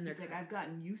know, and they're He's like, I've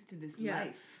gotten used to this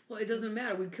life. Well, it doesn't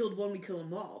matter. We killed one, we kill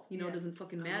them all. You know, it doesn't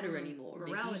fucking matter anymore.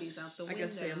 Morality's out the window. I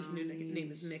guess Sam's new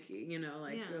name is Mickey. You know,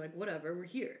 like we're like whatever, we're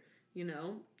here. You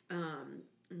know, and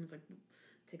it's like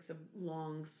takes a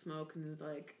long smoke and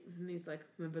he's like,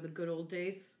 remember the good old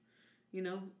days, you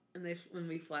know? And when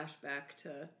we flash back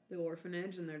to the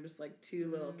orphanage and they're just like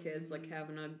two little kids like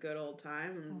having a good old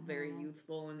time and very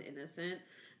youthful and innocent,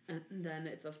 and then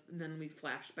then we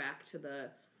flash back to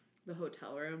the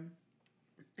hotel room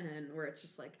and where it's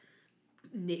just like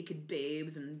naked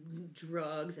babes and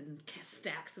drugs and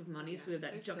stacks of money. So we have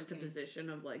that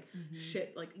juxtaposition of like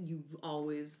shit, like you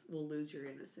always will lose your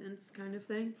innocence kind of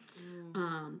thing.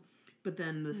 But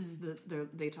then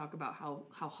they talk about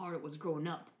how hard it was growing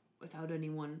up without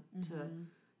anyone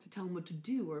to tell them what to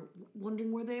do or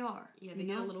wondering where they are. Yeah, they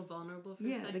get a little vulnerable for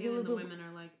a second, and the women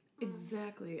are like,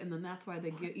 exactly, and then that's why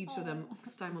they give each of them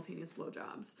simultaneous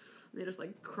blowjobs. They just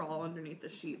like crawl underneath the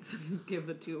sheets and give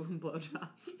the two of them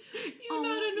blowjobs. You're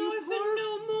not an orphan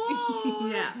no more.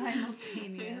 Yeah,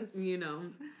 Simultaneous. you know.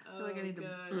 I feel like I need to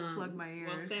plug my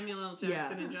ears. Well, Samuel L.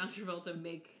 Jackson and John Travolta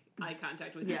make eye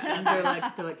contact with each other. And they're like,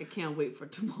 I can't wait for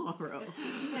tomorrow.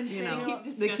 And You know, Samuel,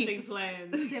 Keep discussing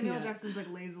plans. Samuel Jackson's like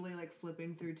lazily like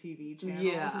flipping through TV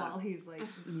channels while he's like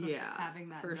having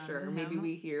that for done sure. to Maybe him.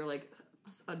 we hear like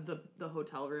the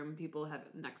hotel room people have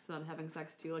next to them having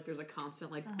sex too. Like there's a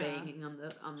constant like banging on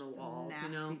the walls. nasty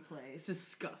You know, place. it's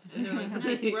disgusting. They're like,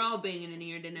 "Nice, we're all banging in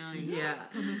here tonight."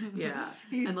 Yeah.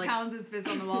 He and like, pounds his fist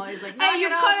on the wall. He's like, hey, you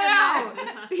cut it out.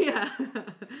 out! Yeah.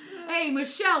 Hey,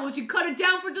 Michelle, would you cut it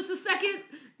down for just a second?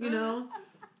 You know.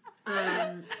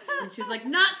 And she's like,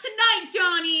 not tonight,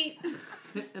 Johnny.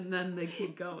 And then they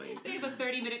keep going. They have a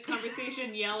 30-minute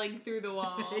conversation yelling through the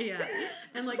wall. Yeah.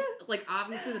 And like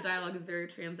obviously the dialogue is very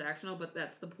transactional, but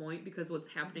that's the point because what's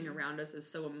happening around us is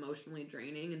so emotionally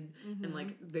draining and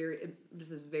like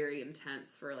just is very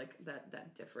intense for like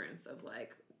that difference of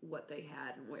like what they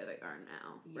had and where they are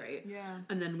now, right? Yeah.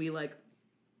 And then we like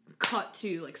cut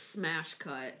to like smash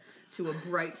cut to a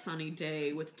bright sunny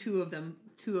day with two of them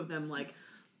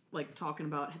like talking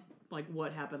about like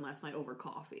what happened last night over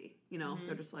coffee. You know,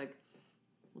 they're just like,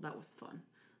 well, that was fun.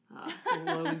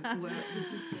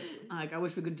 Like I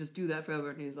wish we could just do that forever.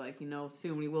 And he's like, you know,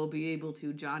 soon we will be able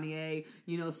to, Johnny A.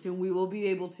 You know, soon we will be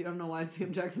able to. I don't know why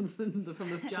Sam Jackson's from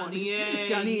the Johnny A.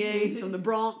 Johnny A. He's from the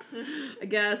Bronx, I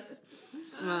guess.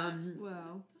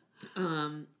 Wow.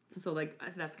 So like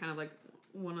that's kind of like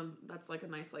that's like a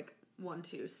nice like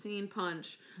 1-2 scene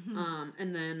punch.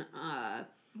 And then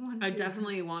I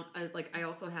definitely want I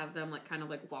also have them like kind of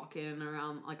like walking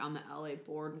around like on the LA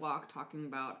boardwalk talking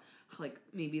about like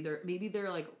maybe they're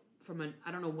like from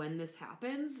I don't know when this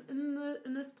happens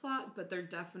in this plot, but they're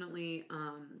definitely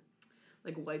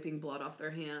like wiping blood off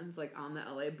their hands like on the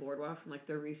LA boardwalk from like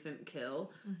their recent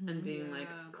kill and being like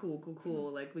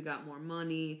cool like we got more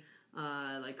money,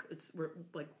 like we're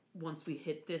like once we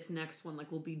hit this next one,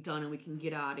 like we'll be done and we can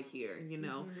get out of here, you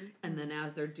know. And then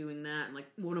as they're doing that, and like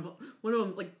one of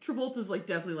them, like Travolta's like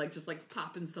definitely like just like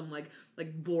popping some like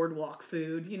boardwalk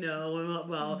food, you know. And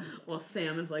while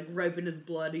Sam is like wiping his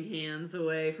bloody hands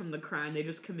away from the crime they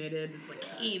just committed, this like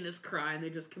heinous crime they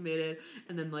just committed,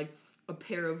 and then like a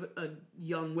pair of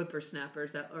young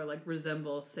whippersnappers that are like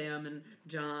resemble Sam and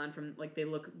John from like they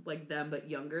look like them but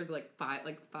younger, they're like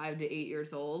 5 to 8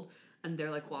 years old, and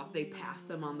they're like they pass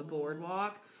them on the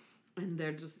boardwalk, and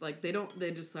they're just like they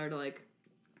just sort of like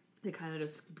they kind of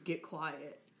just get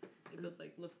quiet. They both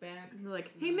like look back. And they're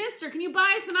like, "Hey, mister, can you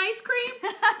buy us an ice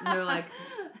cream?" And they're like,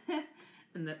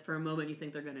 and that for a moment you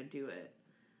think they're gonna do it.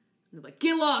 And they're like,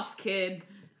 "Get lost, kid!"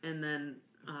 And then,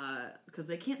 because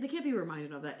they can't be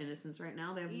reminded of that innocence right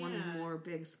now. They have one more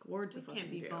big score to fucking do.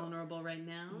 Can't be vulnerable right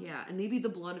now. Yeah, and maybe the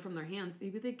blood from their hands.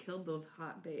 Maybe they killed those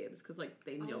hot babes because like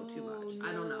they know too much. No.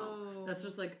 I don't know. That's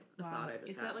just like a thought I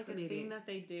just Is had. that like a maybe. thing that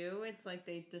they do? It's like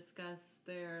they discuss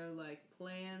their like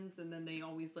plans, and then they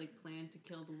always like plan to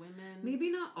kill the women.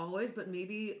 Maybe not always, but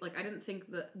maybe like I didn't think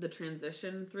the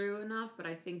transition through enough. But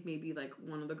I think maybe like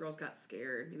one of the girls got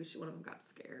scared. Maybe one of them got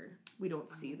scared. We don't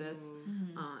see this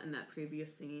in that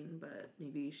previous scene, but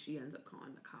maybe she ends up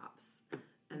calling the cops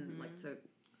and like to,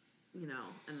 and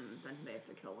then they have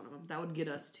to kill one of them. That would get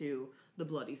us to the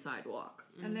bloody sidewalk.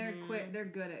 And they're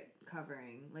good at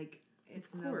covering. Like, it's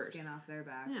no skin off their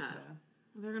back. Yeah.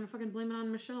 They're gonna fucking blame it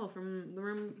on Michelle from the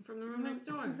room next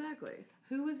door. Exactly.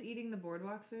 Who was eating the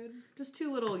boardwalk food? Just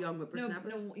two little young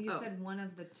whippersnappers. No, you said one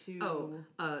of the two.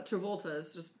 Travolta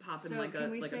is just popping like a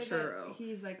churro.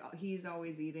 That he's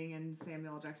always eating and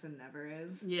Samuel Jackson never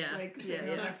is? Yeah. Like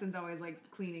Samuel Jackson's always like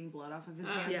cleaning blood off of his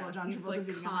hands while John he's, Travolta's like,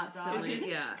 eating a hot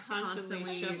dog.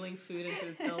 Constantly shoveling food into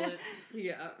his gullet.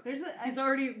 Yeah. He's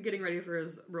already getting ready for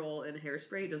his role in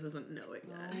Hairspray. He just doesn't know it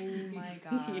yet. Oh my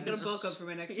god. I'm gonna bulk up for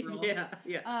my next role.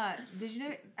 Yeah. Did you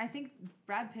know? I think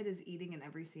Brad Pitt is eating in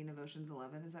every scene of Ocean's 11.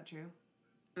 Is that true?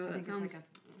 I think it's like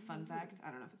a fun fact.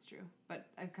 I don't know if it's true, but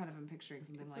I kind of am picturing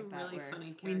something like that. Really where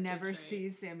funny we never trait. see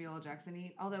Samuel Jackson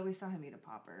eat, although we saw him eat a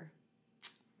popper.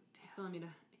 Still need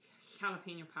a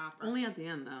jalapeno popper. Only at the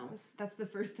end though. That's the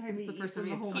first time he eats first time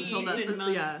in the he whole eats movie. until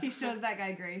that. Yeah. He shows that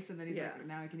guy Grace, and then he's like,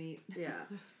 "Now I can eat." Yeah.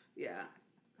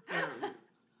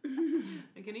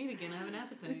 I can eat again. I have an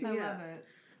appetite. I love it.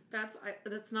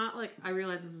 That's not like I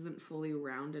realize this isn't fully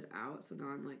rounded out, so now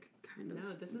I'm like kind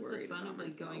of this is the fun of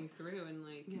like going through and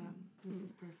like this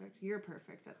is perfect. You're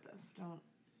perfect at this.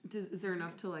 Is there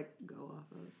enough to like go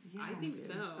off of? Yes. I think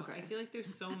so. Okay. I feel like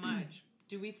there's so much.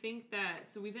 Do we think that?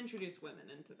 So we've introduced women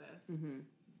into this. Mm-hmm.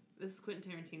 This is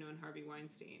Quentin Tarantino and Harvey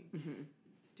Weinstein. Mm-hmm.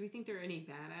 Do we think there are any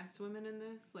badass women in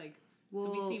this? Like, well,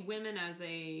 so we see women as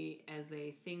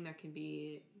a thing that can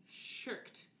be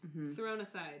shirked, thrown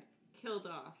aside, killed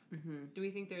off. Do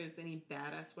we think there's any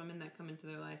badass women that come into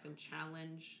their life and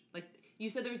challenge? Like you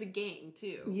said, there was a gang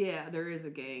too. Yeah, there is a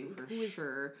gang for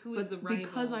sure. Who is the rival?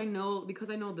 Because I know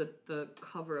the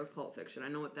cover of Pulp Fiction, I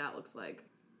know what that looks like.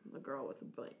 The girl with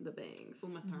the bangs.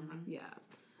 Uma Thurman. Yeah.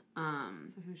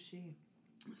 So who's she?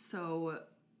 So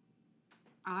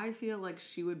I feel like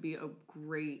she would be a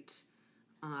great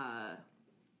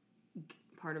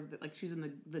part of she's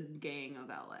in the gang of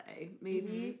LA.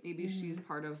 Maybe she's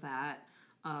part of that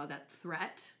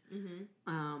threat.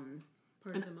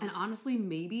 Part of the mob. And honestly,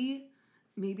 maybe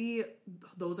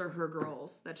those are her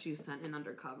girls that she sent in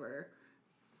undercover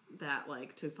that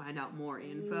like to find out more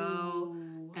info.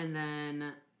 Ooh. And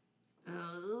then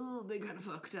they kind of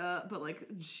fucked up, but like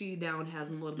she now has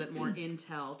a little bit more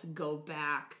intel to go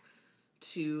back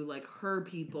to like her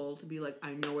people to be like,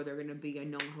 I know where they're gonna be, I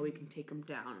know how we can take them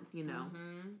down, you know.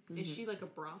 Is she like a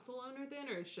brothel owner then,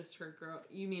 or it's just her girl?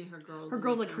 You mean her girls? Her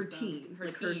girls, like her team. Her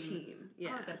team.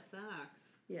 Yeah. Oh, that sucks.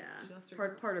 Yeah,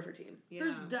 part of her team. Yeah.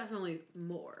 There's definitely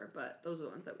more, but those are the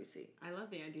ones that we see. I love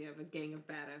the idea of a gang of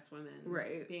badass women,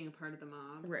 right, being a part of the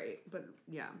mob, right? But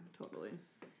yeah, totally.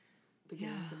 The gang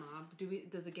of the mob.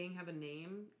 Does the gang have a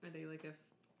name? Are they like a?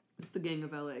 It's the gang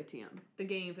of LA TM. The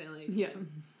gang of LA. Yeah.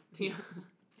 TM.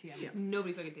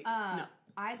 Nobody fucking takes it. No.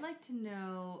 I'd like to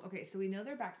know. Okay, so we know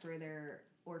their backstory. They're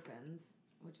orphans,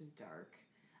 which is dark,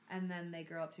 and then they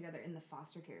grow up together in the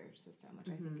foster care system, which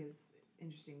I think is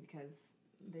interesting because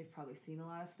they've probably seen a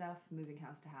lot of stuff moving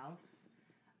house to house.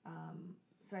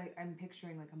 So I'm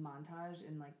picturing like a montage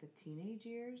in like the teenage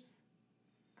years,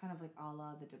 kind of like a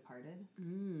la The Departed.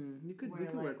 We could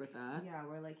like, work with that. Yeah,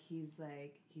 where like he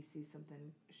sees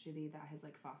something shitty that his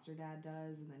like foster dad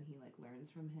does, and then he like learns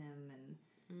from him, and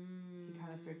he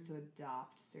kind of starts to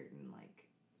adopt certain like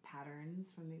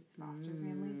patterns from these foster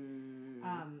families.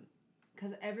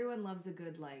 Because everyone loves a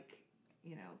good like,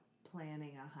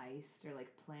 planning a heist or like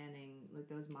planning like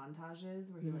those montages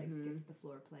where he like gets the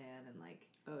floor plan and like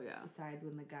decides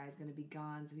when the guy's gonna be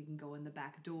gone so he can go in the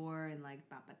back door and like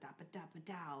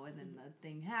ba-ba-da-ba-da-ba-dow, and then the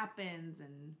thing happens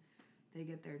and they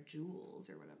get their jewels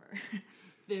or whatever.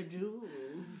 Their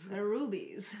jewels. Their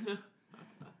rubies.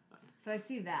 So I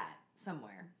see that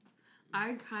somewhere.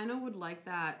 I kind of would like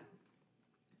that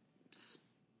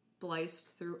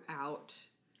spliced throughout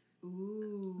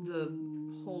the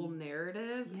whole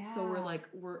narrative. So we're Yeah. like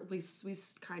we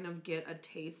kind of get a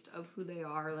taste of who they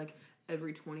are like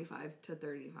every 25 to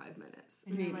 35 minutes.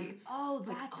 And maybe. you're like, oh,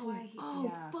 that's why he.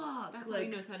 Fuck. That's like, how he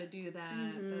knows how to do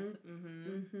that.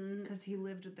 That's Because he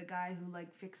lived with the guy who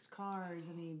like fixed cars,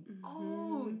 and he.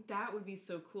 Oh, that would be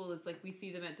so cool. It's like we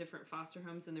see them at different foster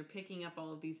homes and they're picking up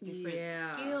all of these different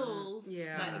Yeah. skills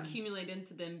Yeah. that accumulate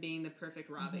into them being the perfect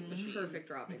robbing machine. Perfect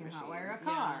He robbing can machines. hotwire a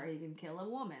car. He can kill a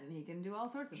woman. He can do all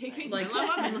sorts of He things. can Like- kill a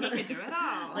woman. He can do it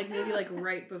all. Like maybe like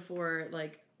right before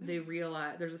like they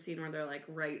realize there's a scene where they're like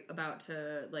right about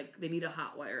to like they need to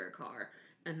hotwire a car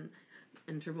and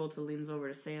Travolta leans over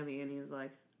to Sammy and he's like,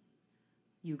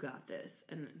 "You got this,"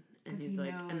 and 'Cause he's he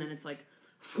like, and then knows. it's like,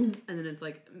 and then it's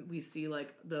like we see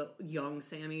like the young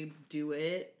Sammy do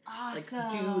it, like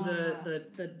do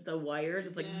the wires.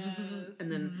 It's like, zzz, Yes.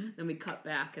 and then we cut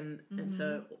back and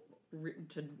to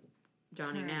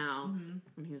Johnny Correct. now,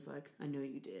 and he's like, "I know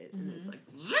you did," and it's like,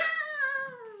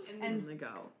 And and they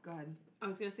go. Go ahead. I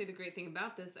was going to say the great thing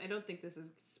about this, I don't think this is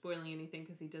spoiling anything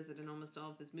because he does it in almost all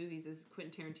of his movies, is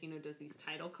Quentin Tarantino does these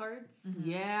title cards.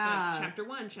 Yeah. Like chapter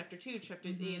 1, chapter 2, chapter...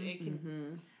 It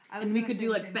can, I was And we gonna could say do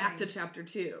the like same back thing. to chapter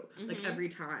 2, like every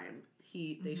time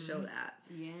they show that.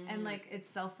 yes. And like it's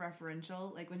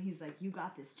self-referential. Like when he's like, "You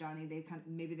got this, Johnny." They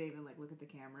maybe they even like look at the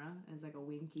camera and it's like a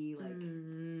winky, like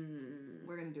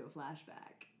we're gonna do a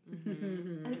flashback.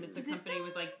 And it's accompanied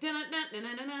with like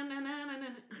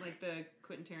like the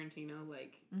Quentin Tarantino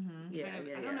like Yeah, kind of,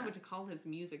 yeah, I don't know yeah. what to call his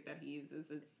music that he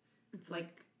uses. It's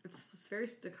like it's very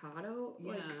staccato.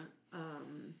 Yeah. Like,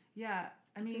 Yeah,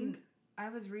 I mean, think- I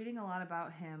was reading a lot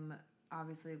about him.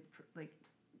 Obviously, like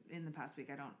in the past week,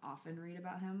 I don't often read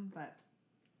about him, but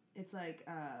it's like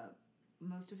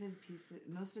most of his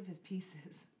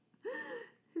pieces,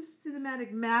 his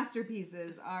cinematic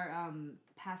masterpieces are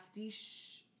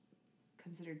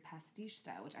considered pastiche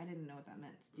style, which I didn't know what that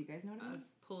meant. Do you guys know what it means?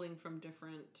 Pulling from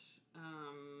different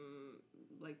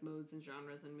like modes and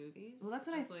genres and movies. Well, that's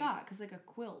what I Of, like- thought, because like a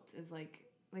quilt is like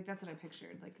that's what I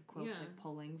pictured. Like a quilt's Yeah. like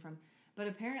pulling from. But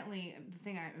apparently, the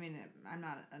thing I mean, I'm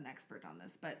not an expert on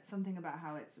this, but something about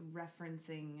how it's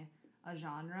referencing a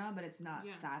genre, but it's not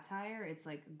Yeah. satire. It's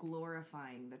like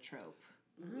glorifying the trope.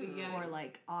 Yeah. Or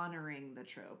like honoring the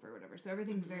trope or whatever. So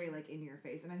everything's very like in your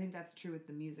face, and I think that's true with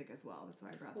the music as well. That's why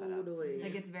I brought that up. Totally.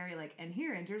 Like it's very like, and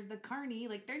here enters the carny,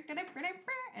 like,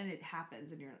 and it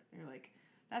happens, and you're like,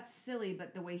 that's silly,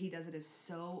 but the way he does it is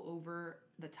so over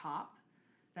the top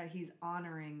that he's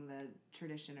honoring the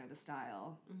tradition or the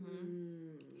style.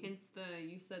 Hence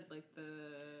you said like the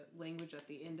language at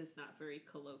the end is not very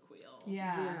colloquial.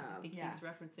 Yeah, Yeah. I think yeah. he's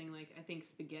referencing like I think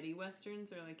spaghetti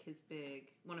westerns are like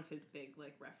one of his big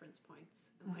like reference points.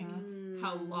 And, like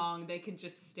how long they can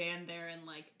just stand there and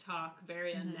like talk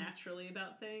very unnaturally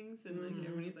about things, and like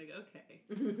everybody's like,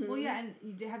 okay. Well, yeah,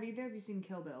 and have either of you seen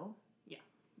Kill Bill? Yeah.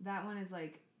 That one is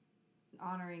like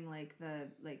honoring like the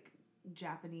like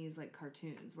Japanese like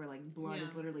cartoons where like blood is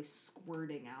Yeah. literally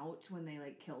squirting out when they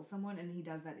like kill someone, and he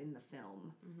does that in the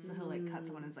film. So he'll like cut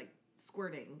someone and it's like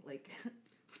squirting like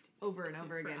over and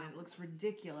over again, and it looks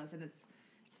ridiculous, and it's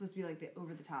supposed to be like the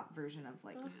over the top version of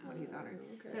like what he's honoring.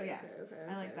 So yeah,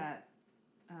 I like that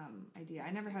idea.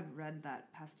 I never had read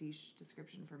that pastiche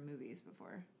description for movies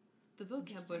before. The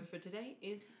vocab word for today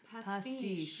is pastiche.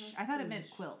 Pastiche. I thought it meant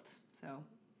quilt, so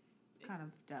it kind of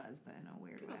does, but in a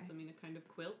weird Could way. also mean a kind of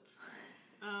quilt.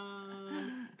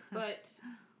 But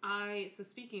so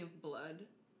speaking of blood,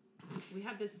 we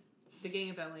have the Gang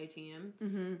of LATM.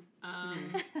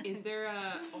 Is there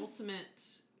a ultimate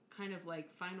kind of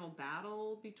like final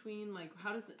battle between like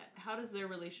how does their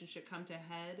relationship come to a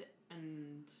head,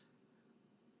 and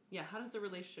how does the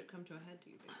relationship come to a head, do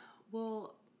you think?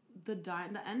 Well, the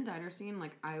end diner scene,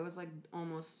 like I was like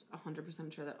almost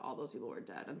 100% sure that all those people were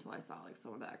dead until I saw like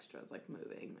some of the extras like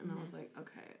moving, and I was like,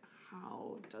 okay,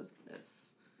 how does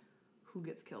this? Who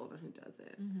gets killed and who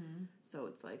doesn't? So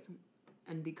it's like,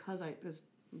 and because a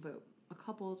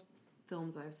couple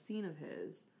films I've seen of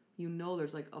his,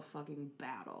 there's like a fucking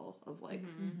battle of like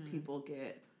people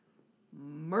get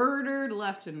murdered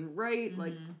left and right,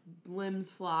 like limbs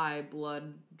fly,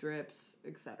 blood drips,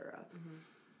 etc.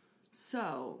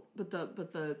 So, but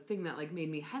the thing that like made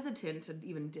me hesitant to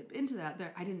even dip into that,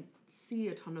 I didn't see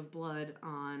a ton of blood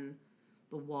on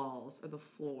the walls or the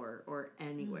floor or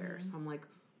anywhere. So I'm like,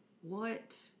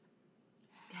 what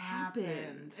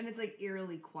happened? And it's like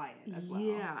eerily quiet as well.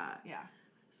 Yeah. Yeah.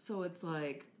 So it's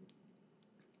like,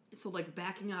 so like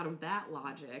backing out of that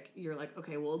logic, you're like,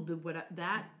 okay, well,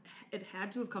 it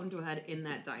had to have come to a head in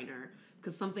that diner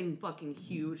because something fucking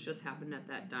huge just happened at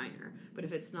that diner. But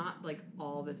if it's not like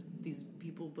all these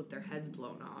people with their heads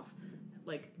blown off,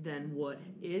 like then what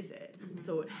is it?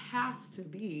 So it has to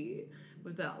be,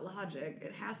 with that logic,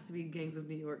 it has to be Gangs of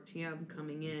New York TM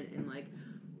coming in and like,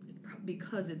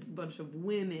 because it's a bunch of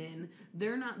women,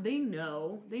 they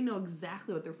know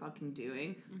exactly what they're fucking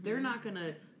doing. They're not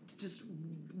gonna just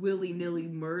willy-nilly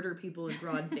murder people in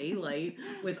broad daylight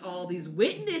with all these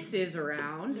witnesses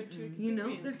around.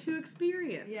 They're too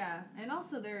experienced. Yeah, and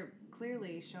also they're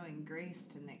clearly showing grace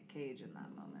to Nick Cage in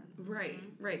that moment. Right,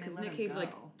 because Nick Cage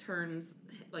like turns,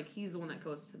 like he's the one that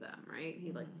goes to them, right?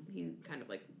 He he kind of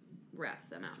like rats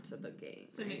them out to the gang.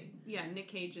 So right? Nick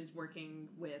Cage is working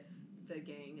with the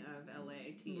gang of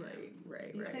LA team.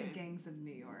 Right. You said Gangs of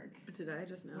New York. Did I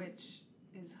just know? Which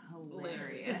is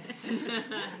hilarious.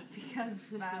 Because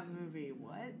that movie,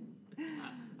 what?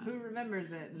 Who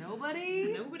remembers it?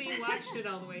 Nobody? Nobody watched it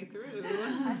all the way through.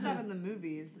 I saw it in the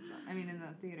movies. In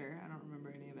the theater. I don't remember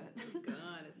any of it. Oh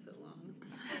God, it's so long.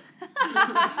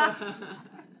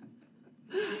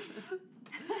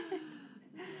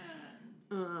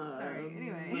 Sorry.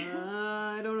 Anyway,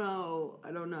 I don't know.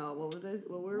 What was I?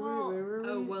 What were we? Where were we?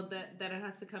 Oh well, that it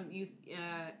has to come.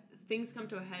 Things come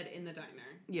to a head in the diner.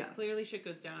 Yes. Clearly, shit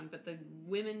goes down, but the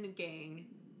women gang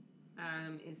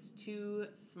is too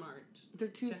smart. They're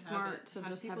too smart to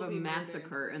just have a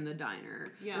massacre in the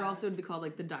diner. Yeah. Or also it'd be called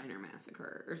like the diner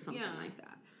massacre or something like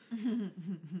that.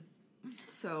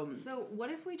 So what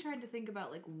if we tried to think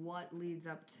about like what leads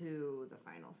up to the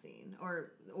final scene,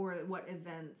 or what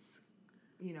events,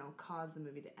 cause the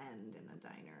movie to end in a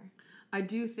diner? I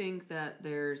do think that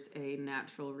there's a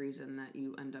natural reason that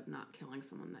you end up not killing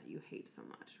someone that you hate so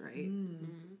much, right?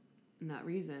 Mm-hmm. And that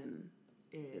reason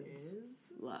is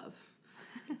love.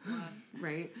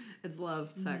 Right? It's love,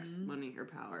 sex, money, or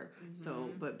power. So,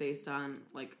 but based on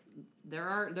like they're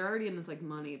already in this like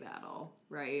money battle,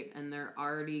 right? And they're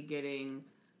already getting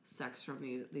sex from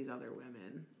these other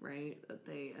women, right? That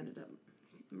they ended up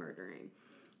murdering.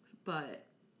 But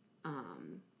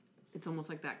it's almost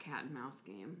like that cat and mouse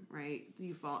game, right?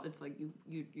 It's like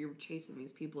you're chasing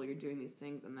these people, you're doing these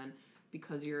things, and then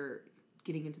because you're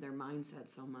getting into their mindset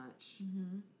so much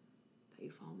that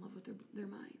you fall in love with their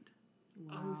mind.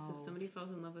 Wow. Oh, so somebody falls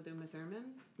in love with Uma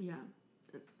Thurman? Yeah.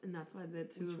 And that's why the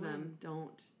two of them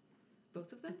don't...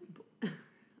 Both of them?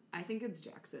 I think it's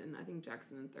Jackson. I think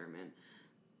Jackson and Thurman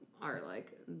are,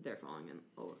 like, they're falling in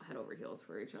head over heels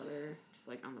for each other, just,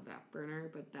 like, on the back burner.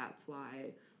 But that's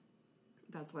why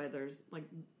there's, like,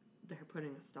 they're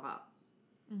putting a stop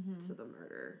to the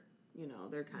murder.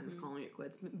 They're kind of calling it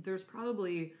quits. There's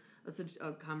probably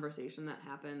a conversation that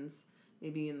happens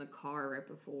maybe in the car right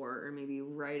before, or maybe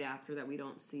right after that we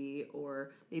don't see, or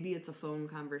maybe it's a phone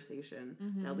conversation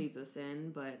that leads us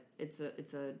in, but it's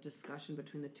a discussion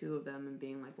between the two of them and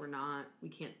being like, we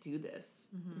can't do this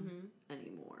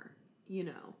anymore.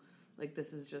 Like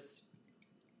this is just,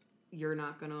 you're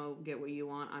not gonna get what you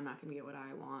want, I'm not gonna get what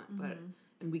I want,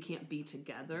 and we can't be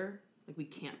together. Like we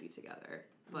can't be together.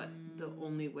 But the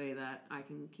only way that I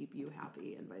can keep you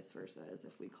happy and vice versa is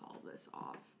if we call this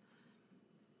off.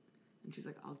 And she's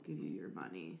like, I'll give you your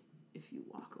money if you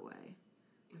walk away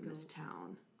from this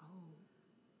town.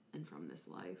 And from this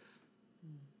life.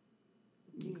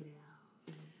 Get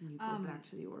out. And you go back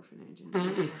to the orphanage.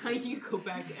 And you go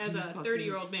back, as a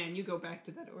 30-year-old man, you go back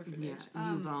to that orphanage. Yeah,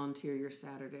 and you volunteer your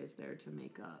Saturdays there to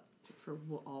make up for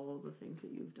all of the things that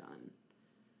you've done.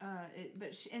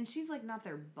 She's like not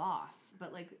their boss,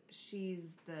 but like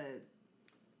she's the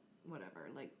whatever.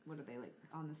 Like what are they, like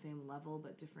on the same level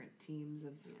but different teams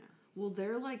of? Yeah. Well, they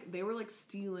were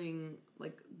stealing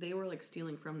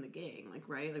from the gang, like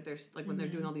right, like there's like when they're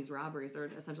doing all these robberies, they're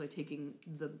essentially taking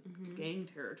the gang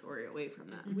territory away from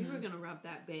them. We were gonna rob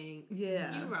that bank.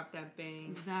 Yeah, you robbed that bank.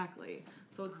 Exactly.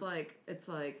 So it's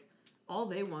like all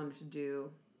they wanted to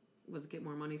do was get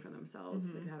more money for themselves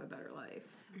so they could have a better life.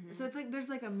 So it's like there's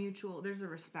a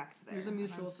respect there. There's a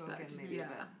mutual respect. Maybe, yeah.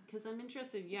 Because I'm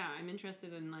interested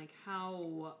in like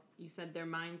how you said their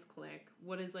minds click.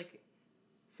 What is like,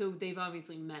 so they've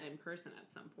obviously met in person at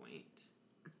some point.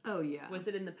 Oh yeah. Was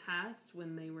it in the past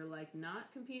when they were like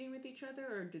not competing with each other,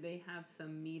 or do they have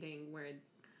some meeting where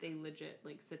they legit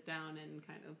like sit down and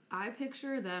kind of? I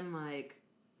picture them like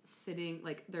sitting,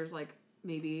 like there's like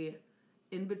maybe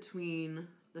in between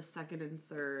the second and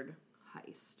third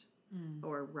heist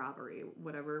or robbery,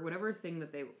 whatever thing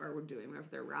that they are doing, whether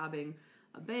they're robbing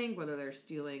a bank, whether they're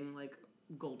stealing like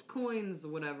gold coins,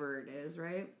 whatever it is,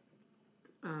 right?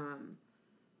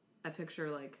 I picture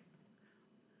like,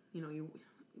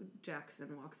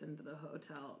 Jackson walks into the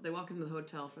hotel. They walk into the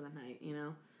hotel for the night, you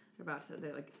know?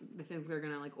 They think they're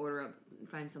gonna like order up and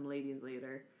find some ladies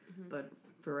later. But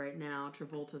for right now,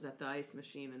 Travolta's at the ice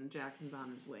machine and Jackson's on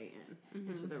his way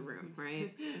into the room,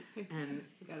 right? And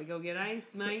Gotta go get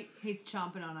ice, mate. He's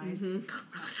chomping on ice.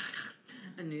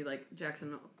 and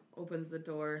Jackson opens the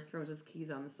door, throws his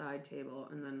keys on the side table,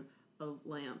 and then a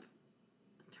lamp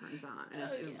turns on, and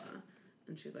it's Uma.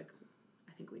 And she's like,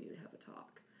 I think we need to have a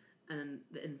talk. And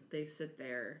they sit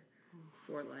there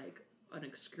for like an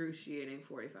excruciating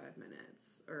 45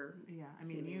 minutes. I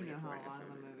mean, you know how long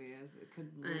the movie is. It could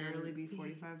literally be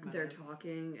 45 minutes. They're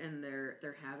talking, and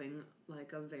they're having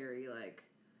like a very like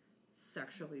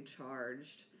sexually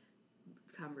charged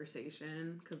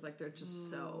conversation, because like they're just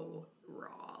so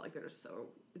raw, like they're just so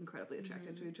incredibly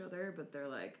attracted to each other, but they're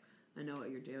like, I know what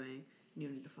you're doing, you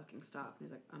need to fucking stop. And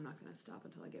he's like, I'm not gonna stop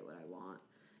until I get what I want.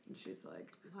 And she's like,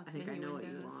 I think I know what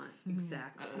you want.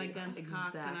 Exactly. My gun's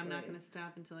cocked, and I'm not going to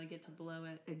stop until I get to blow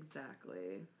it.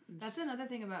 Exactly. That's another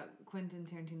thing about Quentin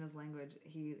Tarantino's language.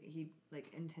 He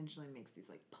like intentionally makes these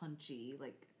like punchy,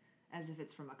 like as if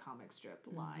it's from a comic strip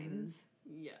lines.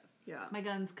 Yes. Yeah. My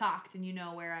gun's cocked, and you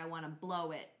know where I want to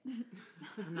blow it.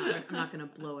 I'm not gonna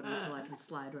blow it until I can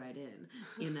slide right in.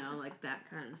 You know, like that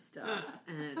kind of stuff.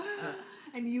 And it's just.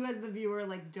 And you, as the viewer,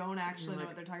 like don't actually know like,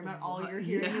 what they're talking about. All what? you're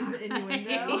hearing is the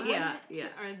innuendo. Yeah.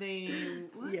 Are they?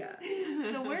 What? Yeah.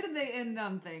 So where did they end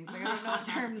on things? Like, I don't know what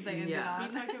terms they ended Yeah. on. He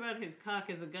talked about his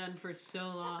cock as a gun for so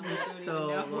long.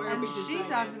 So long. And we she decided.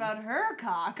 talked about her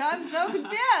cock. I'm so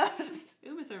confused.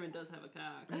 Uma Thurman does have a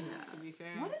cock. To be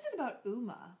fair. What is it about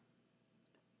Uma?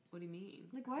 What do you mean?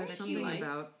 Like, why There's is she something like?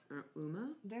 about Uma.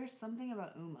 There's something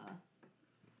about Uma.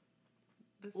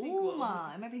 The sequel.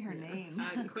 Uma. It might be her name.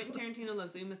 Quentin Tarantino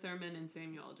loves Uma Thurman and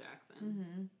Samuel L.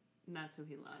 Jackson. And that's who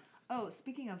he loves. Oh,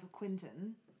 speaking of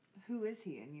Quentin, who is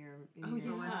he in your? I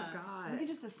forgot. We could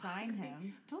just assign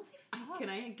him. Don't say fuck. Can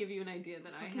I give you an idea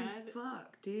that Fucking I had?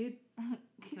 fuck, dude.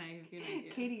 Can I give you an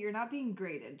idea? Katie, you're not being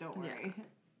graded. Don't worry.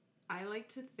 I like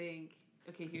to think.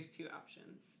 Okay, here's two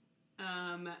options.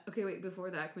 Okay, wait. Before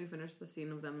that, can we finish the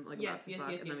scene of them like about to fuck,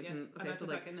 and then we can. Okay, About so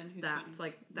to like fuck, and then who's that's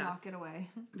Quentin? Knock it away.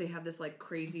 They have this like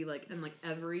crazy like, and like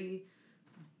every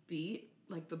beat,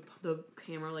 like the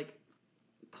camera like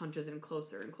punches in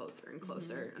closer and closer and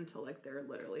closer until like they're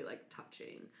literally like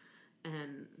touching,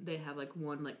 and they have like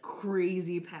one like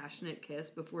crazy passionate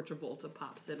kiss before Travolta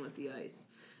pops in with the ice,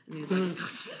 and he's like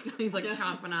he's like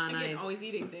chomping on Again, ice, always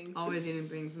eating things. always eating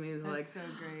things, and he's That's like, so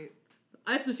great.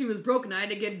 ice machine was broken. I had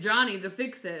to get Johnny to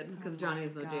fix it because Oh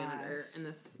Johnny's the my janitor gosh. in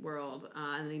this world.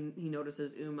 And then he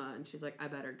notices Uma, and she's like, "I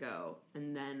better go."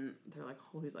 And then they're like,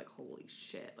 he's like, "Holy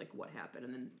shit! Like, what happened?"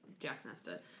 And then Jackson has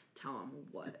to tell him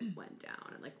what went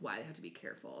down and like why they have to be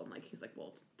careful. And like he's like,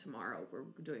 "Well, tomorrow we're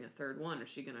doing a third one. Is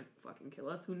she gonna fucking kill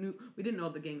us? Who knew? We didn't know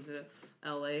the gangs of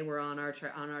L.A. were on our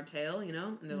tail, you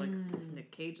know." And they're like, "It's Nick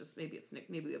Cage's. Maybe it's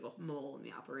Nick. Maybe we have a mole in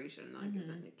the operation. Like, is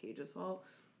that Nick Cage's fault?"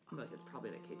 I'm like, it's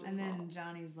probably Nick Cage's And fault. then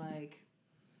Johnny's like,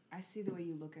 I see the way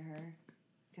you look at her,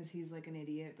 because he's like an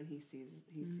idiot, but he sees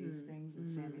things.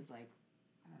 And Sammy's like,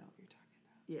 I don't know what you're talking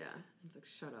about. Yeah. It's like,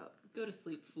 shut up. Go to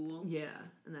sleep, fool. Yeah.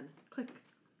 And then click.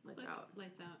 Lights out.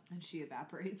 Lights out. And she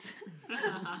evaporates.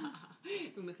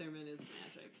 Uma Thurman is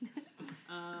magic.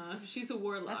 She's a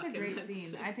warlock. That's a and great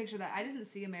scene. I picture that. I didn't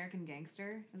see American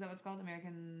Gangster. Is that what it's called?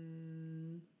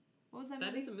 What was that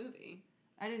movie? That is a movie.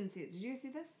 I didn't see it. Did you guys see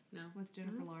this? No. With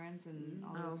Jennifer Lawrence and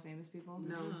all those famous people?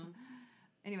 No.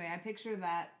 Anyway, I picture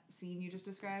that scene you just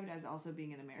described as also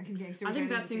being an American Gangster. I which think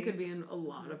that didn't scene see. could be in a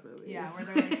lot of movies. Yeah, where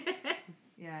they're like,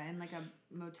 in like a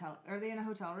motel. Are they in a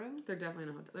hotel room? They're definitely in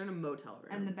a hotel. They're in a motel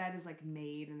room. And the bed is like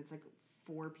made, and it's like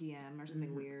 4 p.m. or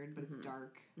something weird, but it's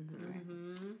dark.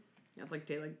 Anyway. Yeah, it's like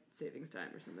daylight savings time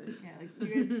or something. Yeah, like you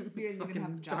guys It's even fucking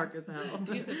have jobs. dark as hell.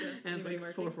 Do you think that's And it's gonna be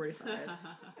like working? 4:45.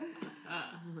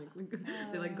 I'm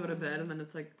like, they like go to bed, and then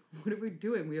it's like, what are we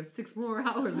doing? We have 6 more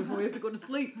hours before we have to go to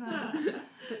sleep.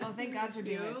 Oh, thank God for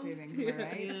daylight savings, am I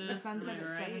right? Yeah. The sun set Am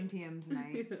I at right? 7 p.m.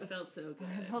 tonight. It felt so good.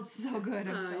 It felt so good.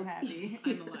 I'm so happy.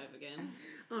 I'm alive again.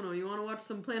 I don't know. You want to watch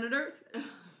some Planet Earth?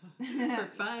 For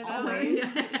 5 Always.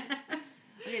 hours.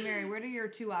 Okay, Mary, what are your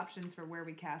 2 options for where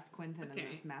we cast Quentin Okay. in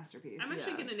this masterpiece? I'm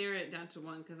actually Yeah. going to narrow it down to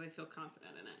one because I feel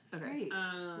confident in it. Okay. Great.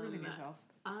 Believe in yourself.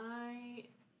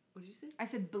 What did you say? I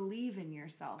said believe in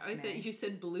yourself, I Mary. thought you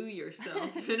said blew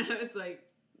yourself, and I was like,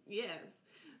 yes.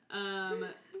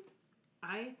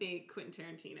 I think Quentin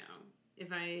Tarantino.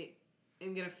 If I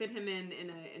am gonna fit him in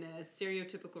a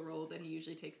stereotypical role that he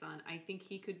usually takes on, I think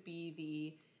he could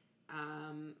be the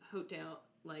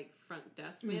like front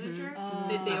desk manager. Oh,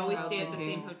 They that's always what I stay was at the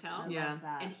thinking. same hotel. I Yeah. love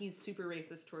that. And he's super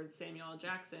racist towards Samuel L.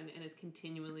 Jackson and is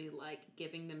continually like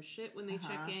giving them shit when they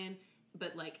check in.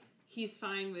 But like he's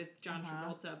fine with John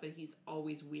Travolta, but he's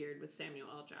always weird with Samuel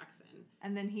L. Jackson.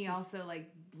 And then he also like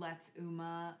lets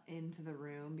Uma into the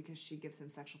room because she gives him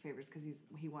sexual favors because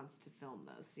he wants to film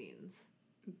those scenes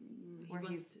where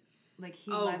he's like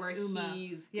he lets where Uma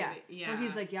he's where he's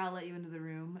yeah. like, yeah, I'll let you into the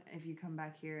room if you come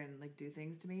back here and like do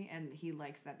things to me, and he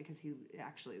likes that because he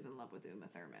actually is in love with Uma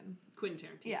Thurman. Quentin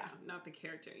Tarantino, Yeah. not the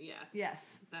character.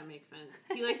 Yes, That makes sense.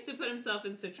 He likes to put himself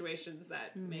in situations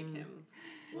that make him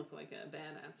look like a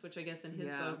badass, which I guess in his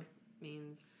book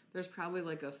means There's probably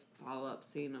like a follow-up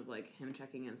scene of like him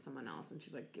checking in someone else, and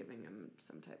she's like giving him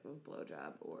some type of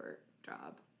blowjob or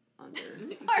job under.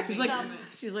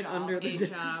 She's like under the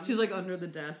job. she's like under the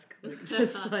desk, like,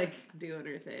 just like doing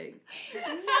her thing.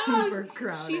 Super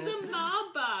crowded. She's a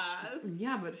mob boss.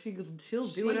 Yeah, but she'll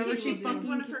do whatever she looks like fucking.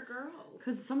 one of her girls.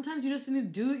 Because sometimes you just need to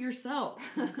do it yourself.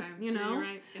 Okay, You know? you're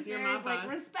right. If you're a Mary's mob like, boss,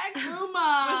 respect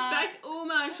Uma. respect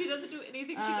Uma. She doesn't do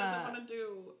anything she doesn't want to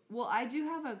do. Well, I do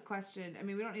have a question. I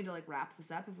mean, we don't need to like wrap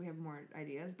this up if we have more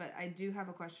ideas, but I do have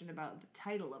a question about the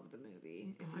title of the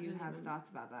movie. If you have thoughts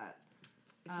about that,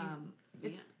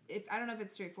 if I don't know if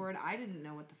it's straightforward. I didn't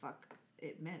know what the fuck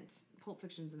it meant. Pulp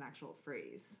Fiction's an actual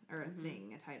phrase or a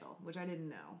thing, a title, which I didn't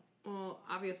know. Well,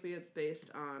 obviously it's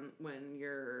based on when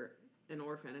you're an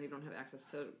orphan and you don't have access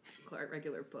to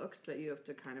regular books, that you have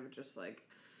to kind of just like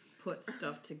put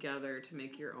stuff together to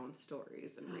make your own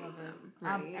stories and read them.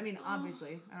 Right? I mean,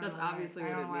 obviously. I don't That's know why- obviously I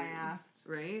what don't it know why I means, asked.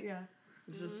 right? Yeah.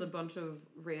 It's just a bunch of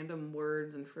random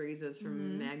words and phrases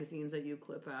from magazines that you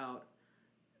clip out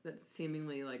that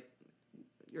seemingly like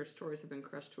your stories have been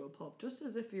crushed to a pulp, just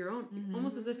as if your own,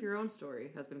 almost as if your own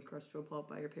story has been crushed to a pulp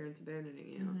by your parents abandoning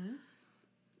you.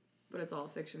 But it's all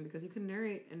fiction because you can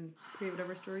narrate and create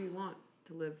whatever story you want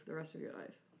to live the rest of your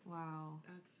life. Wow.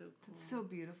 That's so cool. That's so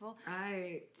beautiful.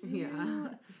 Thank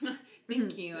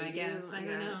you. I guess. I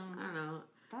don't know. I don't know.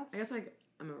 That's I guess like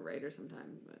I'm a writer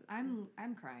sometimes, but I'm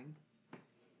crying.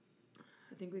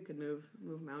 I think we could move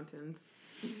mountains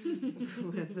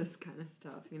with this kind of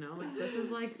stuff, you know? Like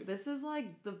this is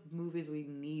like the movies we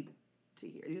need to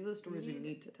hear. These are the stories we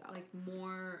need to tell. Like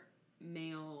more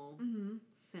male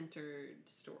centered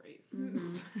stories.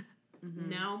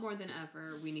 Now more than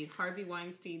ever, we need Harvey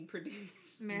Weinstein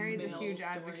produced. Mary's a male huge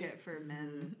stories. advocate for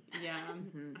men. Yeah,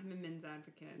 I'm a men's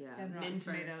advocate. Yeah. And Men Rotten first.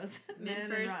 Tomatoes. Men Men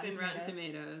and first Rotten and Rotten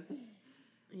Tomatoes. Tomatoes.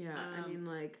 Yeah, I mean,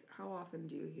 like, how often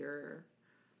do you hear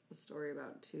a story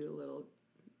about two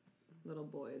little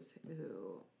boys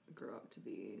who grow up to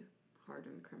be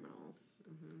hardened criminals?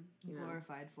 You know?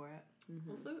 Glorified for it.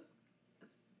 Also,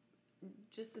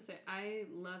 just to say, I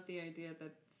love the idea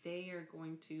that they are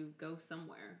going to go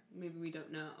somewhere. Maybe we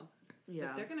don't know. Yeah,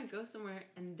 But they're going to go somewhere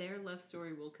and their love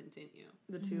story will continue.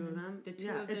 the two of them. The two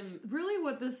yeah, of it's them- really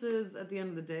what this is. At the end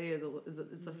of the day,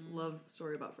 it's a love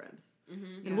story about friends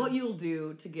Mm-hmm. and what you'll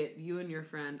do to get you and your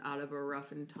friend out of a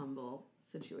rough and tumble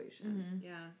situation.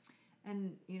 Yeah.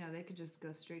 And, you know, they could just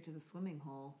go straight to the swimming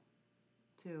hole,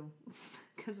 too,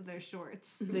 because of their shorts.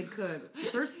 They could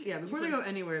first, before they go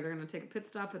anywhere, they're gonna take a pit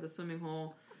stop at the swimming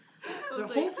hole.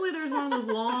 like- Hopefully, there's one of those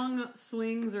long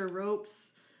swings or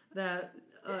ropes that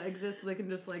exist, so they can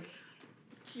just like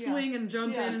swing and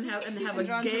jump in and have a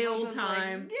John gale Travolta's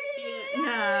time. Yeah.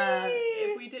 Yeah.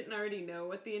 If we didn't already know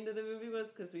what the end of the movie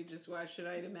was, because we just watched it,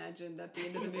 I'd imagine that the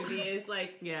end of the movie is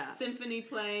like symphony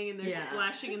playing and they're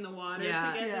splashing in the water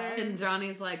together. Yeah. And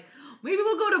Johnny's like, maybe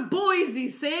we'll go to Boise,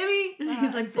 Sammy. And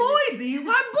he's like, Boise?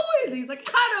 Why Boise? He's like,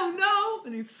 I don't know.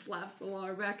 And he slaps the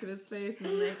water back in his face, and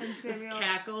then they just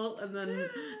cackle. And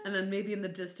then maybe in the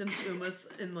distance, Uma's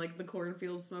in like the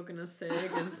cornfield smoking a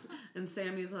cig, and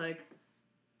Sammy's like,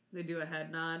 they do a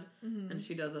head nod, and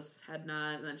she does a head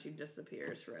nod, and then she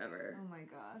disappears forever. Oh my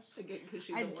gosh. Again, because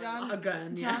she's John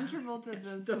Travolta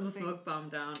does does a something. smoke bomb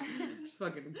down. She's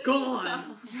fucking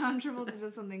gone. John Travolta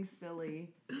does something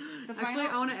silly. Actually,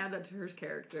 I want to add that to her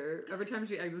character. Every time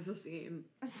she exits a scene,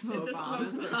 smoke It's a bomb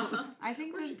is smoke the bomb. I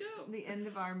think Where'd she go? the end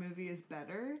of our movie is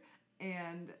better,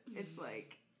 and it's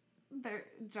like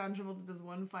John Travolta does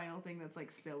one final thing that's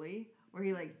like silly, where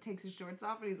he like takes his shorts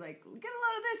off and he's like, "Get a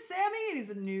load of this, Sammy!" And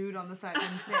he's nude on the side,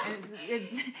 and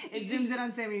it zooms in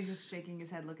on Sammy. He's just shaking his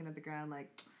head, looking at the ground, like,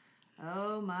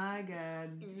 "Oh my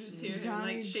God!" You just hear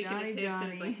Johnny, him like shaking Johnny, his hips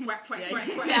Johnny. and it's like whack, whack,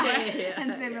 whack, whack. Yeah.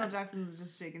 And Samuel Jackson's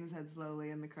just shaking his head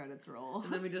slowly, and the credits roll.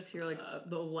 And then we just hear like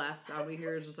the last sound we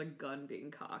hear is just a gun being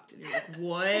cocked, and you're like,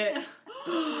 "What?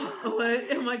 What?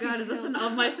 Oh my God! Is this an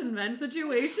Of Mice and Men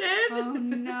situation?" Oh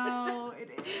no,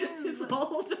 it is. This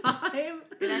whole time.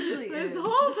 It actually This is.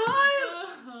 whole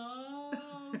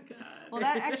time. Well,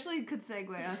 that actually could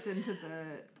segue us into the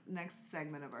next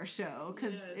segment of our show,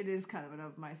 because it is kind of an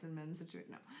of mice and men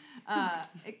situation. No,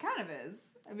 it kind of is.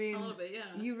 I mean, A little bit, yeah.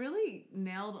 You really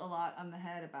nailed a lot on the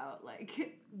head about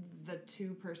like the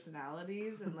two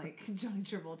personalities, and like Johnny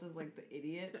Travolta's like the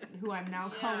idiot who I'm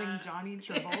now calling Johnny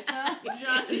Travolta.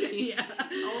 Johnny. Yeah.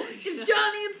 Oh, It's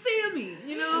Johnny and Sammy,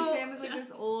 you know? And Sam is like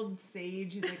this old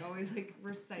sage. He's like always like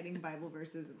reciting Bible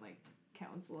verses and like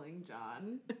counseling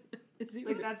John. Is he Like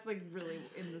really- that's like really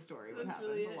in the story what That's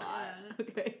happens really a it, lot. yeah.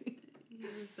 Okay. He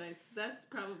recites. That's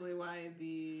probably why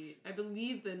I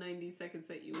believe the 90 seconds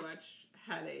that you watch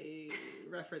had a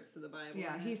reference to the Bible.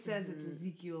 Yeah, in he it. says it's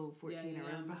Ezekiel 14 Yeah, or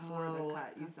yeah. before the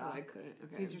cut you that's saw. what I couldn't.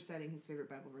 Okay. So he's reciting his favorite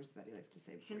Bible verse that he likes to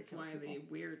say before Hence he kills why people. the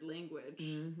weird language.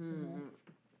 Mm-hmm.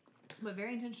 But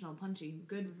very intentional, punchy,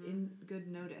 good good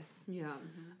notice. Yeah.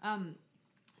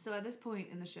 So at this point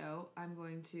in the show, I'm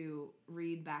going to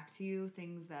read back to you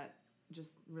things that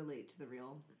just relate to the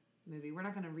real movie. We're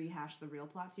not going to rehash the real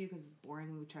plot to you because it's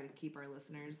boring. We try to keep our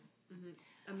listeners.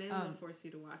 Amanda will force you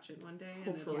to watch it one day.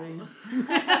 Hopefully.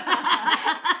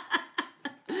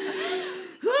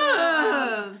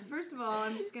 First of all,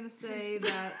 I'm just going to say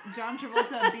that John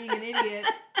Travolta being an idiot,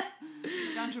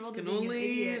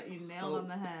 you nailed on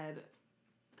the head.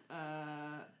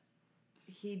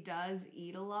 He does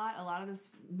eat a lot. A lot of this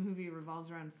movie revolves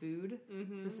around food,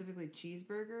 specifically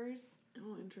cheeseburgers.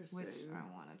 Oh, interesting. Which I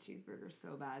want a cheeseburger so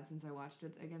bad since I watched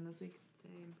it again this week.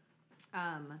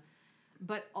 Same.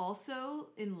 But also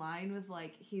in line with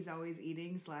like he's always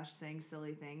eating / saying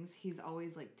silly things. He's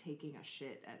always like taking a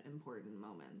shit at important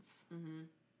moments. Mm-hmm.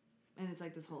 And it's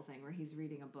like this whole thing where he's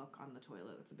reading a book on the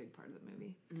toilet. That's a big part of the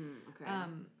movie. Okay.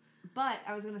 But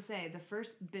I was gonna say the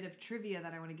first bit of trivia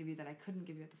that I want to give you that I couldn't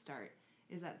give you at the start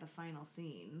is that the final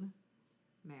scene,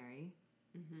 Mary,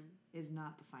 is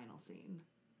not the final scene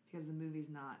because the movie's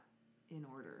not in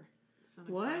order. It's not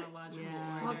a What? chronological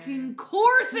Yeah. order. Fucking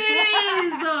course it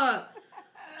is!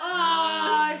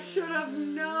 I should have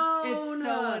known. It's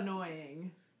so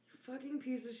annoying. Fucking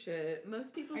piece of shit. Most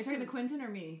Are people's you talking to Quentin or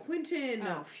me? Quentin.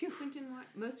 Oh, phew.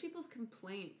 most people's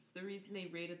complaints, the reason they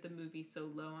rated the movie so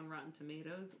low on Rotten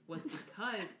Tomatoes was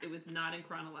because it was not in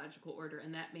chronological order,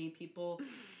 and that made people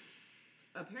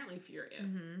apparently furious.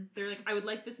 They're like, I would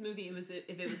like this movie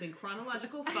if it was in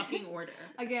chronological fucking order.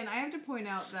 Again, I have to point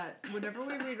out that whenever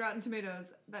we read Rotten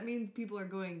Tomatoes, that means people are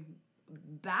going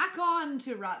back on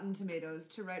to Rotten Tomatoes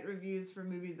to write reviews for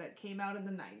movies that came out in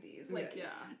the 90s.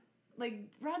 Like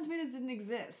Rotten Tomatoes didn't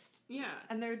exist. Yeah.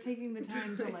 And they're taking the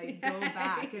time to like go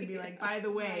back and be like, by the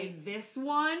way, this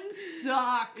one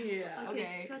sucks. Yeah.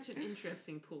 Okay. It's such an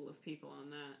interesting pool of people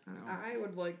on that. I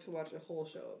would like to watch a whole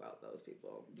show about those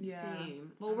people. Yeah.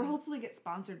 Same. Well, we'll hopefully get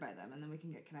sponsored by them and then we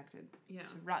can get connected Yeah.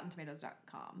 to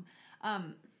RottenTomatoes.com.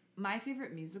 My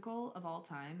favorite musical of all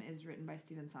time is written by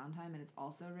Stephen Sondheim, and it's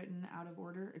also written out of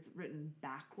order. It's written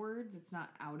backwards. It's not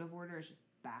out of order. It's just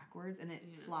backwards, and it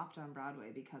flopped on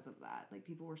Broadway because of that. Like,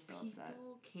 people were so upset.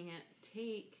 People can't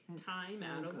take It's time so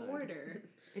out of good. order.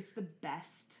 It's the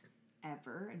best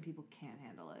ever, and people can't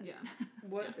handle it. Yeah.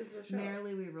 What is the show?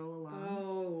 Merrily We Roll Along.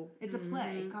 Oh. It's a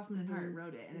play. Kaufman and Hart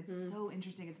wrote it, and it's so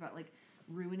interesting. It's about like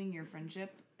ruining your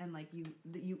friendship, and like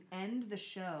you end the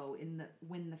show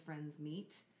when the friends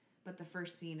meet, but the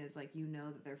first scene is like you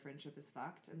know that their friendship is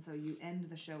fucked, and so you end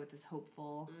the show with this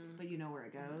hopeful, but you know where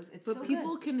it goes. It's But so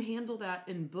people good. can handle that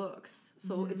in books,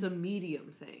 so it's a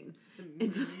medium thing.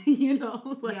 It's you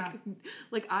know,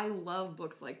 like I love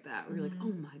books like that where you're like,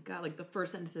 oh my god, like the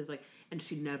first sentence is like, and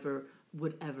she never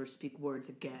would ever speak words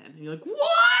again, and you're like,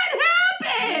 what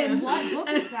happened? What book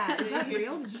is that? Is that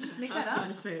real? Did you just make that up? I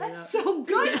just made it That's up. so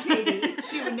good, Katie.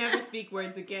 She would never speak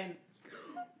words again.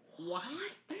 What?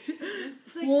 like-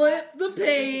 Flip the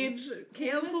page, Same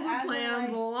cancel with the As I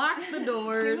plans, Lay- lock the Same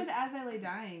doors. with As I Lay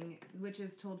Dying, which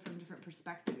is told from different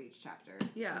perspective each chapter.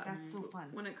 Yeah. Like, that's so fun.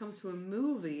 When it comes to a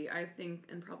movie, I think,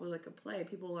 and probably like a play,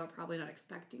 people are probably not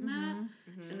expecting that,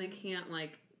 and they can't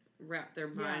like wrap their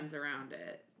minds around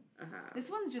it. This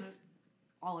one's just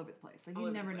all over the place. Like All you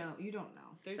over never the know. place. You don't know.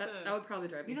 There's That would probably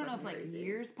drive me. You don't know if fucking like crazy.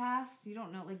 years passed. You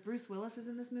don't know. Like Bruce Willis is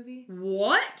in this movie,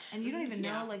 What? and you don't even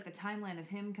Yeah. know like the timeline of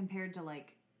him compared to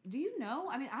like. Do you know?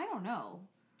 I mean, I don't know.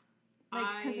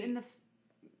 Like because in the.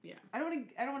 Yeah. I don't want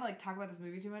to like talk about this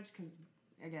movie too much because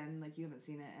again, like you haven't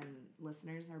seen it and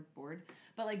listeners are bored.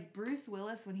 But like Bruce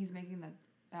Willis when he's making the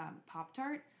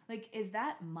Pop-Tart, like is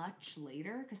that much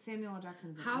later? Because Samuel L.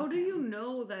 Jackson. Isn't How with do you him.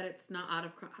 know that it's not out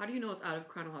of? How do you know it's out of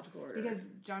chronological order? Because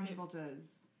John Travolta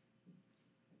is.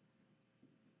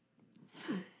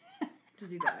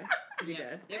 does he die? Is he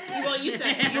dead? Yep. Well, you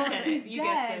said it. You said He's it. You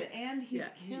guessed dead, it. and he's Yeah.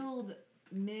 killed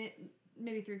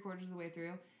maybe 3/4 of the way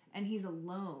through, and he's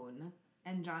alone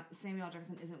and Samuel L.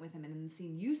 Jackson isn't with him, and in the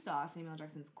scene you saw, Samuel L.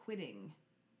 Jackson's quitting.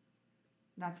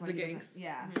 That's why The he doesn't- gangs.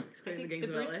 Yeah. I Creating think the gangs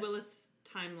the of Bruce LA. Willis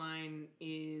timeline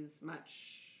is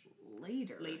much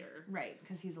Later. Right,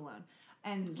 because he's alone.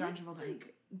 And John Travolta.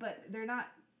 But they're not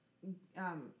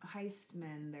heist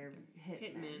men, they're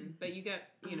hitmen. But you get,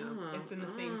 it's in the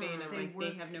same vein of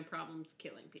they have no problems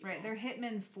killing people. Right, they're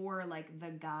hitmen for like the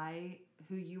guy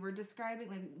who you were describing,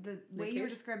 like the way you were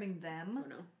describing them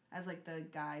as like the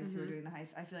guys who are doing the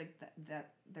heist. I feel like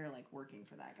that they're like working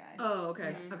for that guy. Oh,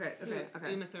 okay. Mm-hmm.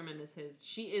 Okay. Uma Thurman is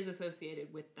she is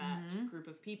associated with that group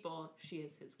of people. She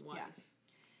is his wife. Yeah.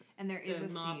 And there is the a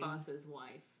mob scene. boss's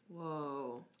wife.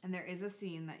 Whoa. And there is a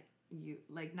scene that you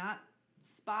like not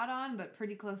spot on, but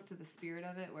pretty close to the spirit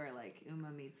of it, where like Uma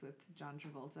meets with John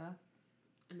Travolta,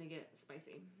 and they get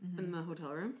spicy. In the hotel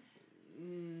room?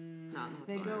 Not in the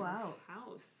They hotel go room. out,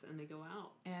 House and they go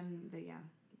out. and they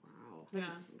Wow. But Yeah.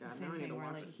 it's the God, same now I need thing to where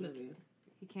watch like this movie.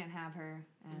 he can't have her,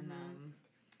 and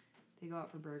they go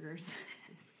out for burgers.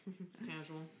 It's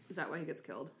casual. Is that why he gets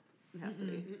killed? It has to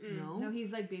be. No? No,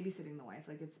 he's like babysitting the wife,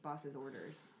 like it's boss's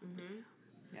orders.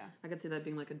 Yeah. I could see that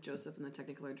being like a Joseph in the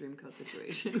Technicolor Dreamcoat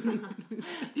situation.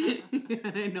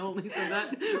 And I only said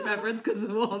that reference because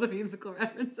of all the musical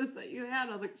references that you had.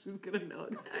 I was like, she's going to know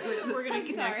exactly. We're going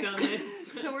to connect on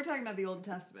this. So we're talking about the Old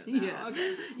Testament now. Yeah.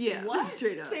 Okay. Yeah. What?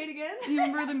 Straight up. Say it again? Do you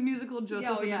remember the musical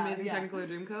Joseph in the Amazing Technicolor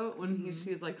Dreamcoat? When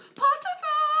she's like,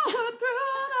 Potiphar through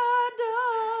the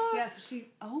door. Yes,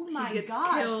 oh my gets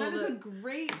gosh, killed. that is a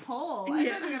great poll. I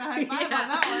Yeah. feel like I'm gonna high five on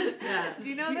that one. Yeah. Do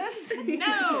you know this?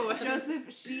 No!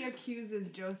 Joseph, she accuses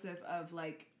Joseph of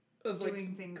like Of like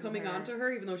doing things with coming her. onto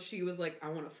her, even though she was like, I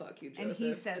want to fuck you, Joseph. And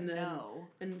he says then, no.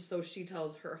 And so she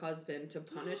tells her husband to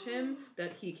punish him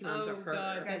that he came onto her.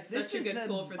 God, Guys, that's this such a is good the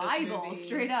pull for this Bible movie.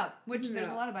 straight up. Which there's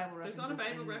a lot of Bible There's references. a lot of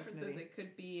Bible in this references. movie. It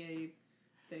could be a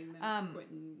thing that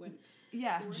Quentin went.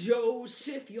 Yeah.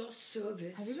 Joseph, your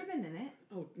service. Have you ever been in it?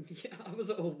 Oh, yeah, I was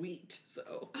a wheat,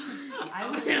 so. I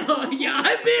was yeah,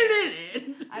 I've been in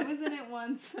it. I was in it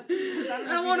once. I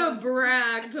I don't want to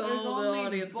brag to There's all the only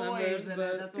audience boys members, in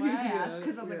but it. That's why I asked,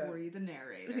 because I was yeah. like, were you the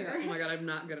narrator? Yeah. Oh my god, I'm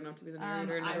not good enough to be the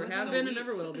narrator. I Never was have the been and wheat.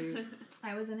 never will be.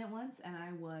 I was in it once, and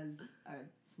I was a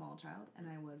small child, and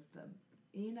I was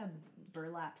in a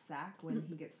burlap sack when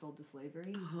he gets sold to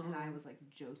slavery, and I was like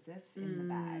Joseph in the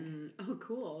bag. Oh,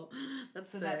 cool.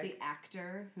 That's So sick. that the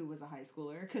actor, who was a high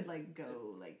schooler, could like go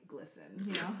like glisten,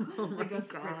 you know, Oh my like go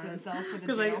spritz God. himself for the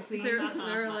Because jail like scene. they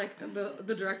were like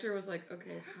the director was like,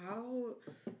 okay,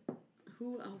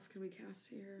 who else can we cast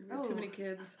here? We have too many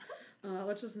kids.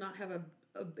 Let's just not have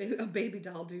a baby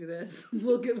doll do this.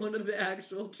 We'll get one of the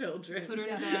actual children. Put her in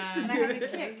Yeah. a bag. And I do had to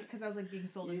it. kick because I was like being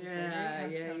sold into slavery. I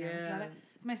was so nervous about it.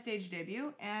 It's my stage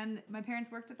debut, and my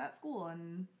parents worked at that school,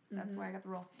 and that's why I got the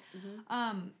role.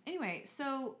 Anyway,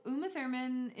 so Uma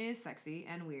Thurman is sexy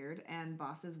and weird, and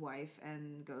boss's wife,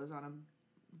 and goes on a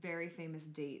very famous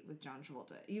date with John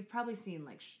Travolta. You've probably seen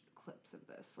like clips of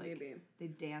this. Like Maybe. they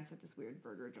dance at this weird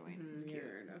burger joint. It's cute.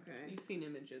 Weird. Okay. You've seen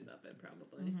images of it,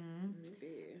 probably.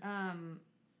 Maybe.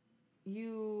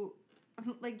 You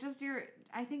like just your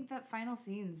I think that final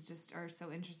scenes just are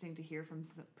so interesting to hear from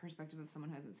the perspective of someone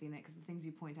who hasn't seen it, because the things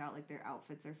you point out, like their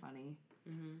outfits are funny,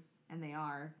 and they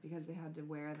are, because they had to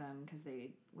wear them because they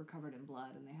were covered in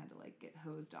blood and they had to like get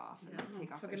hosed off and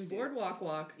take off their Fucking suits. boardwalk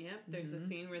walk. Yep, there's a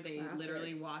scene where they Classic.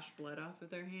 literally wash blood off of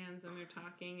their hands and they're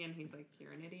talking, and he's like,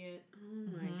 "You're an idiot."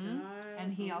 Oh my god.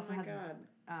 And he also has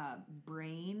God.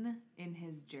 brain in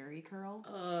his Jerry curl.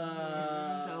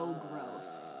 It's so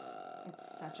gross.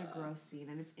 It's such a gross scene,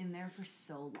 and it's in there for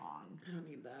so long. I don't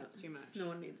need that. That's too much. No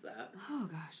one needs that. Oh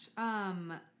gosh.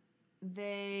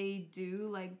 They do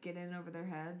like get in over their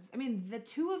heads. I mean, the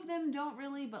two of them don't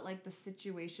really, but like the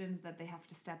situations that they have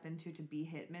to step into to be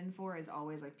hitmen for is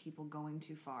always like people going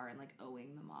too far and like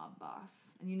owing the mob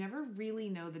boss. And you never really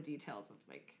know the details of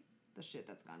like the shit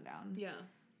that's gone down. Yeah.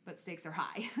 But stakes are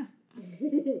high.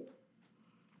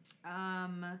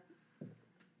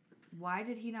 Why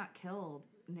did he not kill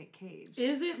Nick Cage?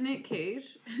 Is it Nick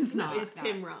Cage? It's not. It's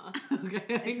Tim Roth. Okay.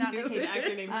 It's not Nick Cage. The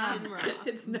actor named Tim Roth.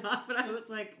 It's not, but I was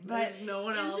like, But there's no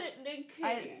one else. Nick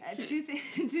two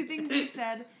things you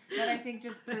said that I think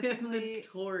just I am perfectly.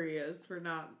 notorious for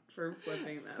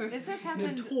flipping them. This has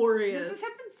happened. Notorious. This has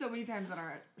happened so many times on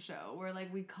our show, where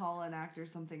like we call an actor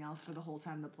something else for the whole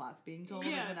time the plot's being told,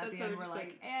 Yeah, and then at that's the end what we're we're like,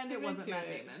 just and it come wasn't into Matt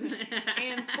it. Damon.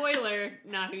 And spoiler,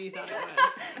 not who you thought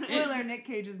it was. Spoiler: Nick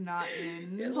Cage is not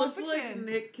in It Pulp looks like Fiction.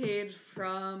 Nick Cage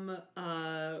from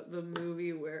the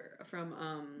movie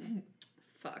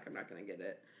fuck, I'm not gonna get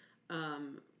it.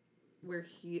 where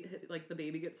he like the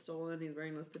baby gets stolen. He's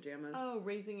wearing those pajamas. Oh,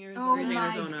 Raising Arizona. Oh Raising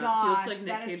my Arizona. gosh, He looks like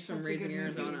that Nick is Cage from such a Raising good movie. He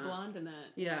was Arizona. blonde in that.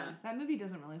 Yeah. That movie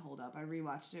doesn't really hold up. I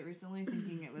rewatched it recently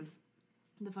thinking it was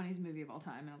the funniest movie of all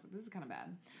time, and I was like, this is kind of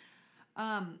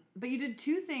bad. But you did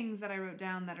two things that I wrote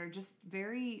down that are just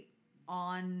very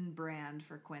on brand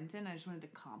for Quentin. I just wanted to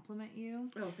compliment you.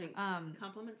 Oh, thanks.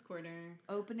 Compliments Corner.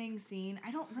 Opening scene.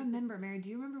 I don't remember, Mary. Do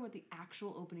you remember what the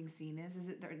actual opening scene is? Is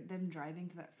it them driving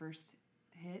to that first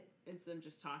hit? It's them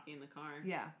just talking in the car.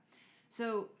 Yeah.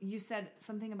 So you said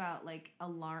something about like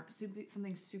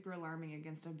something super alarming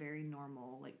against a very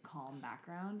normal, like calm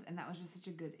background, and that was just such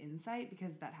a good insight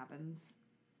because that happens.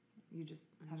 You just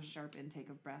had a sharp intake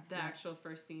of breath. The actual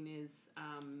first scene is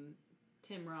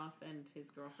Tim Roth and his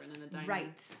girlfriend in the diner.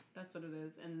 Right. That's what it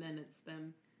is. And then it's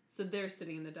them. So they're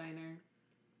sitting in the diner.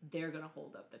 They're going to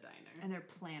hold up the diner. And they're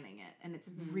planning it, and it's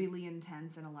really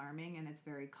intense and alarming, and it's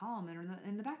very calm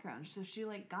in the background. So she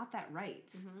like got that right.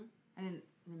 Mm-hmm. I didn't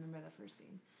remember the first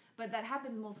scene, but that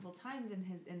happens multiple times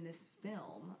in this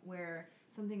film where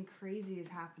something crazy is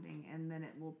happening, and then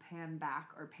it will pan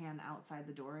back or pan outside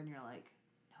the door, and you're like,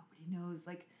 nobody knows.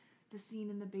 Like the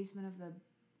scene in the basement of the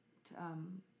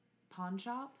pawn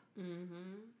shop.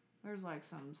 Mm-hmm. There's like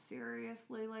some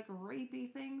seriously like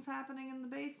rapey things happening in the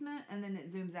basement, and then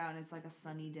it zooms out and it's like a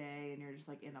sunny day, and you're just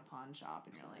like in a pawn shop,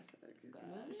 and you're like,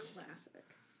 Classic.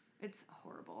 it's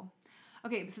horrible.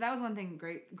 Okay, so that was one thing.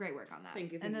 Great work on that.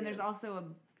 Thank you. And then there's also a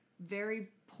very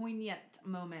poignant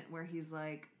moment where he's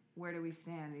like, "Where do we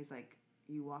stand?" And he's like,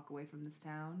 "You walk away from this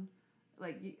town."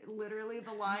 Like literally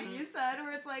the line you said,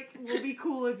 where it's like, "We'll be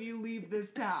cool if you leave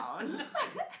this town."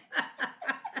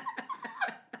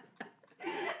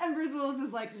 And Bruce Willis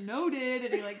is like, "Noted,"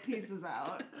 and he like pieces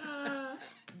out.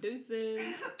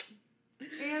 Deuces.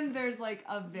 And there's like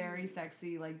a very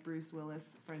sexy like Bruce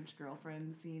Willis French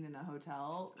girlfriend scene in a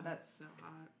hotel. That's so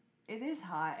hot. It is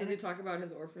hot. Does he talk about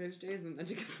his orphanage days and then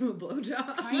she gives him a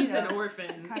blowjob? He's an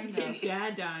orphan. Kind of. His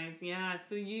dad dies. Yeah.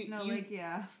 So you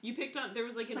picked on. There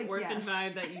was like an Like, orphan yes.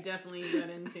 vibe that you definitely got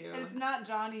into. And it's not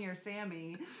Johnny or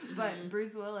Sammy, but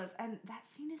Bruce Willis. And that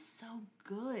scene is so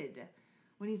good.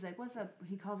 When he's like, "What's up?"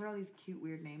 He calls her all these cute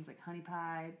weird names like honey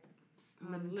pie,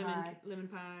 lemon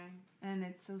pie. And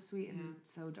it's so sweet and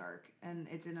so dark. And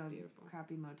it's in a beautiful.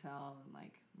 crappy motel and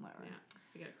like whatever. Yeah.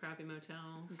 So you got a crappy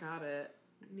motel. Got it.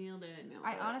 Nailed it.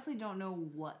 I honestly don't know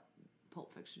what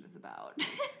Pulp Fiction is about.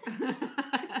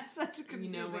 It's such a confusing You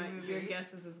know what? movie. Your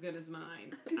guess is as good as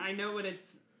mine. I know what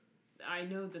it's. I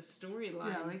know the storyline.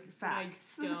 Yeah, like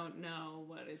facts. I don't know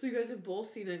what it's. So you guys have both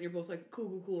seen it and you're both like,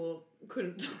 cool.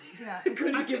 Couldn't tell you. Yeah.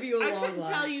 Couldn't give you a long I couldn't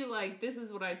line. tell you, like, this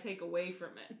is what I take away from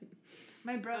it.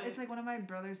 My brother, it's like one of my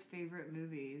brother's favorite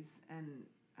movies, and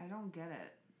I don't get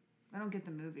it. I don't get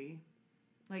the movie.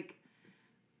 Like,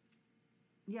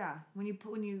 yeah, when you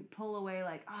pull away,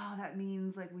 like, oh, that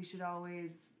means like we should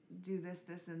always do this,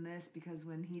 and this because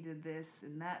when he did this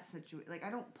in that situation, like I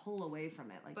don't pull away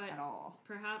from it at all.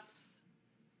 Perhaps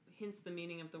hints the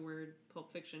meaning of the word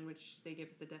Pulp Fiction, which they give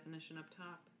us a definition up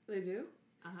top. They do?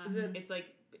 Uh-huh. Is it? It's like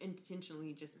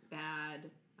intentionally just bad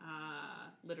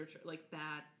literature, like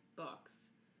bad books.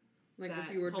 Like That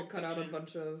if you were to Pulp cut out a Fiction.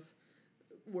 bunch of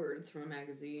words from a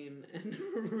magazine and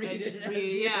read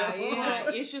it. Yeah.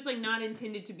 It's just like not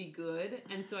intended to be good,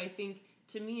 and so I think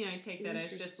to me, I take that as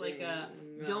just like a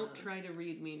don't try to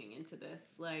read meaning into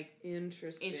this. Like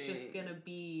interesting. it's just gonna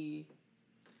be.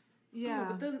 Yeah,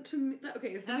 but then to me, okay,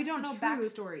 if that's we don't know truth,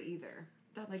 backstory either.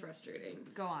 that's frustrating.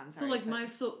 Go on. So Sorry, like my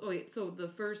first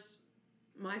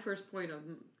point of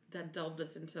that delved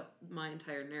us into my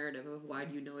entire narrative of why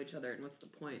do you know each other and what's the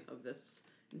point of this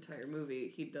entire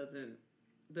movie.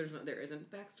 There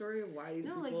isn't backstory of why these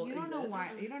people exist. you don't know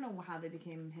why. You don't know how they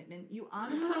became hitmen. You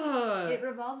honestly, it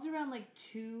revolves around like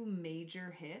two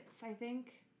major hits. I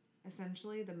think,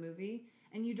 essentially, the movie,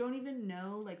 and you don't even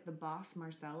know like the boss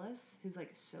Marcellus, who's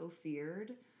like so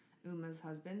feared, Uma's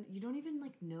husband. You don't even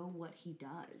like know what he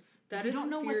does. That you is don't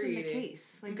know what's in the infuriating.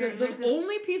 case. Like Because there's the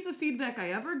only piece of feedback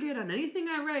I ever get on anything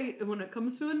I write when it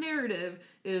comes to a narrative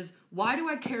is, why do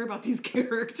I care about these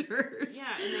characters? Yeah,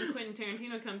 and then Quentin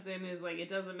Tarantino comes in and is like, it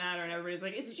doesn't matter, and everybody's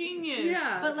like, it's genius.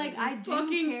 Yeah. But like I do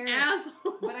fucking care,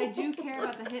 asshole. but I do care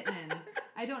about the hitman.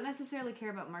 I don't necessarily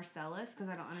care about Marcellus because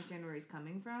I don't understand where he's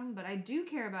coming from. But I do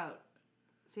care about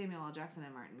Samuel L. Jackson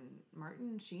and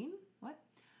Martin Sheen. What?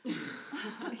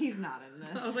 He's not in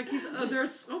this. I was like, there are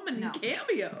so many No.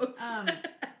 cameos.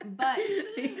 But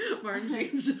But Martin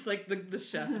Sheen's just like the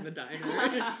chef in the diner.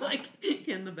 It's like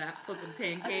in the back flipping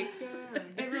pancakes.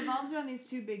 it revolves around these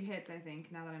two big hits, I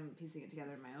think, now that I'm piecing it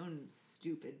together in my own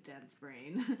stupid, dense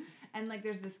brain. And, like,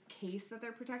 there's this case that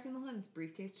they're protecting the whole time, this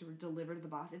briefcase to deliver to the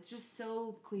boss. It's just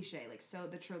so cliche. Like, so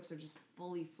the tropes are just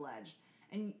fully fledged.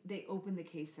 And they open the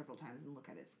case several times and look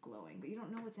at it, it's glowing. But you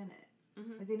don't know what's in it.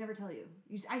 Mm-hmm. Like, they never tell you.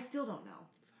 I still don't know.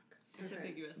 It's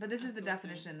ambiguous. But this is the That's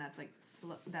definition that's, like,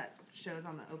 that shows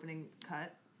on the opening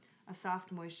cut. A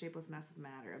soft, moist, shapeless mass of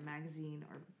matter, a magazine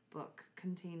or book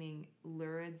containing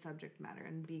lurid subject matter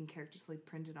and being characteristically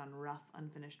printed on rough,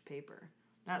 unfinished paper.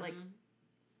 That, like,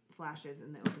 flashes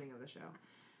in the opening of the show.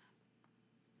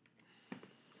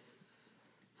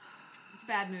 It's a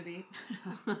bad movie.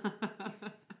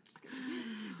 Just kidding.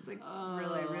 It's, like,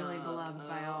 really, really beloved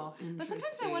by all. But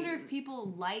sometimes I wonder if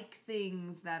people like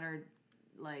things that are,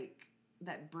 like,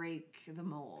 that break the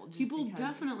mold. Just People because-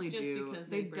 definitely just do. because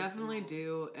They they break the definitely mold.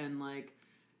 do, and like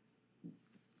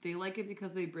they like it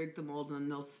because they break the mold, and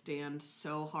they'll stand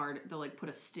so hard. They'll like put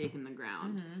a stake in the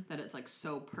ground that it's like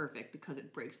so perfect because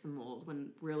it breaks the mold. When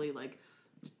really, like,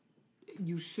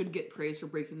 you should get praise for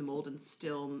breaking the mold and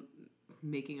still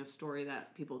making a story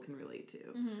that people can relate to.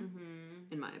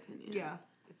 In my opinion, Yeah.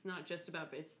 It's not just about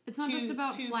it's not just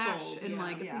about Flash twofold, and yeah.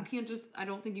 like if Yeah. you can't just. I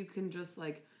don't think you can just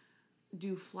like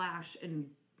do Flash and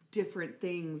different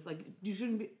things. Like, you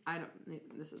shouldn't be. I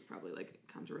don't. This is probably like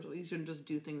controversial. You shouldn't just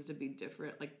do things to be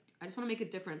different. Like, I just want to make it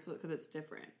different because it's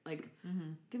different. Like,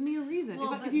 give me a reason.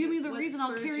 Well, if but you give me the what reason,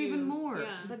 I'll spurred care even you- more.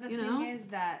 yeah. But the You thing know? is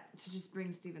that, to just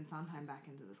bring Stephen Sondheim back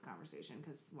into this conversation,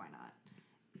 because why not?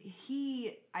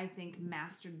 He, I think,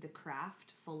 mastered the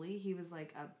craft fully. He was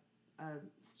like a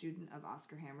student of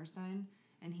Oscar Hammerstein,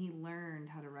 and he learned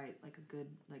how to write like a good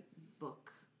like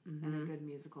book and a good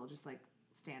musical, just like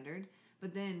standard.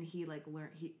 But then he like learned.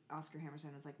 Oscar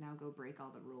Hammerstein was like, now go break all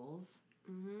the rules.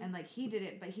 And like he did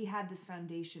it, but he had this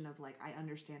foundation of like, I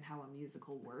understand how a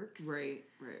musical works. Right.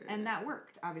 And that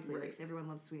worked, obviously. Right. Like, everyone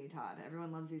loves Sweeney Todd.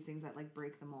 Everyone loves these things that, like,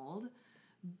 break the mold.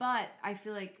 But I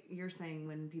feel like you're saying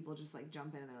when people just, like,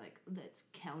 jump in and they're like, let's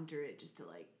counter it just to,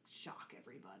 like, shock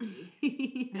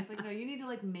everybody. And it's like, no, you need to,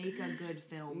 like, make a good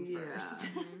film first.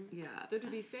 Yeah. Though to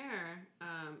be fair,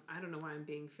 I don't know why I'm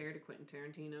being fair to Quentin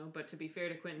Tarantino, but to be fair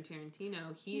to Quentin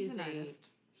Tarantino, He's an artist.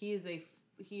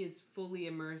 He is fully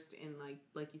immersed in like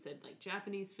you said, like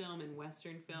Japanese film and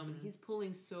Western film, and he's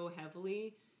pulling so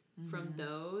heavily from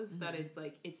those that it's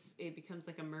like it becomes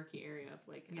like a murky area of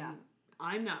like Yeah.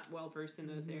 I'm not well versed in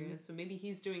those areas, so maybe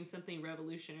he's doing something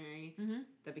revolutionary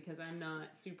that because I'm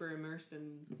not super immersed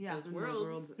in Yeah. those In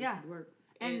worlds, it Yeah. could work.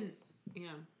 And it's,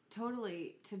 yeah.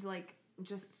 totally, to, like,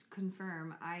 just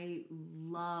confirm, I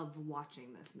love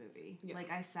watching this movie. Yeah.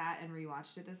 Like, I sat and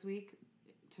rewatched it this week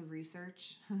to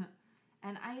research.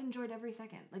 And I enjoyed every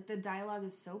second. Like, the dialogue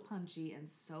is so punchy and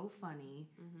so funny.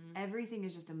 Everything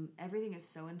is just everything is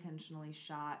so intentionally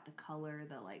shot. The color,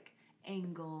 the like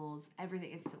angles, everything.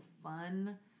 It's so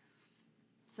fun.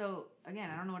 So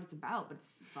again, I don't know what it's about, but it's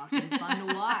fucking fun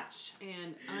to watch.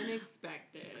 And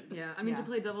unexpected. Yeah, I mean, to Yeah.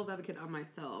 play devil's advocate on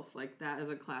myself, like, that is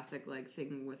a classic, like,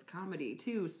 thing with comedy,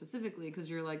 too, specifically, because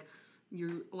you're, like,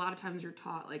 a lot of times you're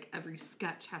taught, like, every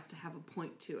sketch has to have a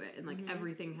point to it, and, like,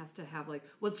 everything has to have, like,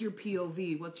 what's your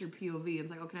POV? What's your POV? And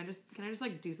it's like, oh, can I just,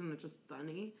 like, do something that's just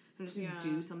funny? And just Yeah.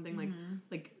 do something,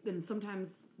 like, and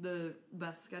sometimes the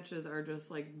best sketches are just,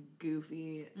 like,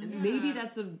 goofy, and maybe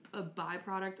that's a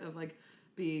byproduct of, like,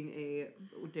 being a,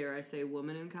 dare I say,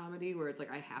 woman in comedy, where it's like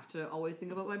I have to always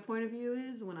think about what my point of view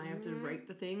is when I have to write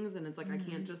the things, and it's like I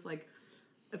can't just, like,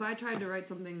 if I tried to write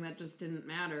something that just didn't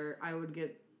matter, I would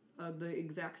get the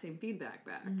exact same feedback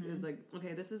back. It's like,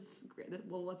 okay, this is great.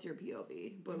 Well, what's your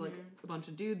POV? But like a bunch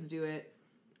of dudes do it,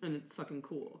 and it's fucking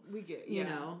cool. We get You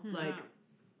know, like,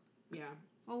 yeah.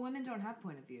 Well, women don't have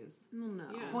point of views. no,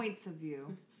 Yeah. Points of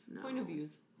view. no. Point of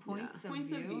views. Points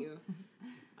Points of of view. view.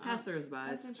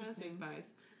 Passers-bys. interesting.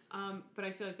 But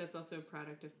I feel like that's also a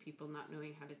product of people not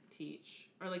knowing how to teach.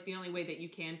 Or like the only way that you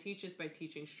can teach is by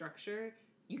teaching structure.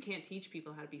 You can't teach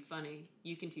people how to be funny.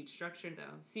 You can teach structure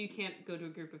though. So you can't go to a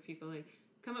group of people like,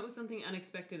 come up with something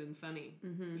unexpected and funny.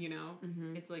 You know?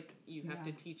 It's like you have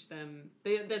to teach them.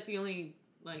 That's the only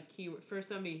like keyword for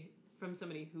somebody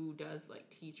who does like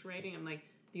teach writing. I'm like,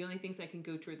 the only things I can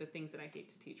go to are the things that I hate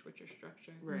to teach, which are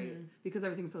structure. Right. Because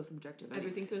everything's so subjective.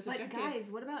 Everything's so anyways. But subjective. guys,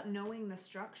 what about knowing the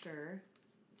structure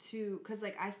to, because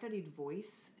like I studied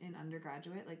voice in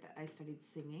undergraduate, like I studied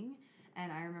singing,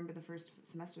 and I remember the first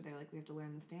semester they're like, we have to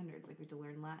learn the standards, like we have to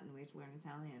learn Latin, we have to learn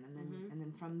Italian, and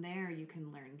then from there you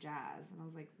can learn jazz. And I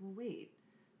was like, well, wait,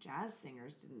 jazz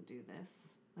singers didn't do this.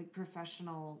 Like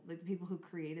professional, like the people who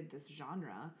created this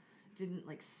genre didn't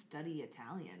like study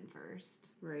Italian first.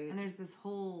 Right. And there's this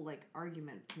whole like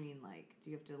argument between like,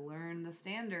 do you have to learn the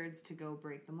standards to go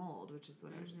break the mold, which is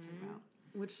what I was just talking about.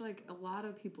 Which like a lot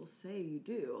of people say you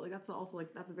do. Like that's also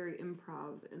like that's a very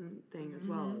improv thing as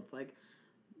well. It's like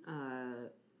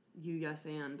you yes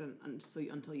and so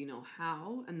until you know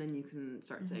how, and then you can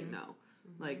start saying no.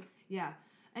 Like Yeah.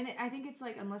 And I think it's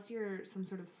like, unless you're some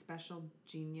sort of special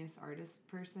genius artist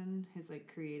person who's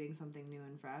like creating something new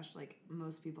and fresh, like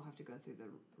most people have to go through the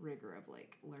rigor of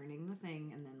like learning the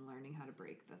thing and then learning how to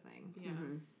break the thing. Yeah.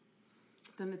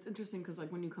 then it's interesting because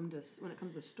like when it comes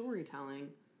to storytelling,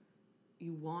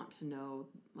 you want to know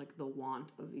like the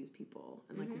want of these people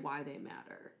and like why they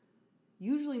matter.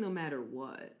 Usually, no matter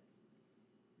what,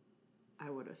 I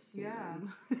would assume.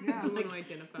 Yeah. You want to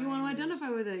identify. You want to identify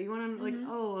with it. You want to like,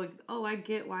 oh, I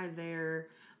get why they're.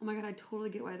 Oh my god, I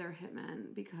totally get why they're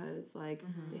hitmen because like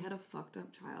they had a fucked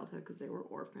up childhood because they were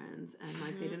orphans and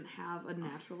like they didn't have a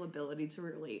natural ability to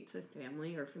relate to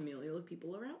family or familial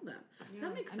people around them. Yeah.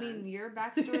 That makes sense. I mean, your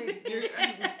backstory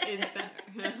is better.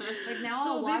 like now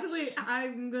so I'll watch... basically,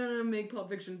 I'm gonna make Pulp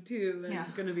Fiction 2 and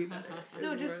it's gonna be better.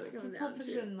 No, just Pulp to.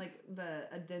 Fiction, like the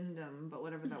addendum, but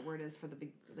whatever that word is for the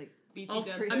big like. I'm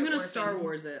gonna Star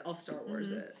Wars it. I'll Star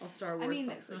Wars it. I'll Star Wars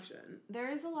Pulp Fiction. There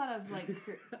is a lot of like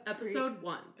episode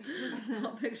 1,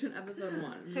 Pulp Fiction episode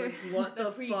 1. Like, what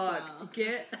the prequel. Fuck?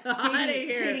 Get out of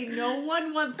here, Katie. No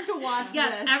one wants to watch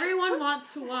Yes, this. everyone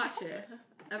wants to watch it.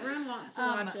 Everyone wants to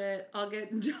watch it. I'll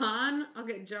get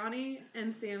Johnny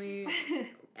and Sammy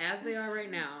as they are right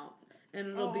now, and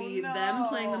it'll be them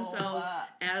playing themselves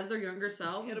as their younger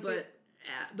selves,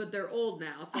 but they're old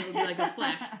now, so it'll be like a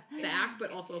flashback,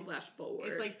 but also a flash forward.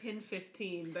 It's like Pin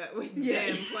 15, but with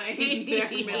them playing their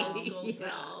middle school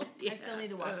selves. I still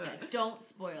need to watch that. Don't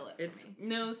spoil it for me.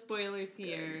 No spoilers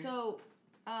here. So,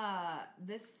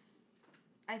 this,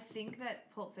 I think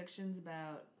that Pulp Fiction's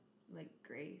about, like,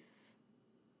 grace.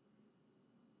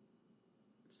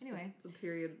 Anyway. The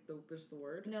period, there's the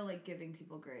word? No, like, giving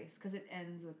people grace. Because it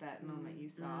ends with that moment you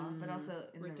saw. But also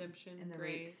in redemption, in the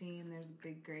grace. rape scene, there's a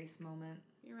big grace moment.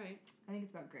 You're right. I think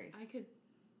it's about grace. I could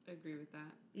agree with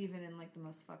that. Even in, like, the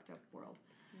most fucked up world.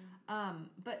 Yeah.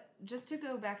 But just to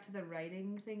go back to the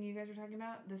writing thing you guys were talking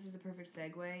about, this is a perfect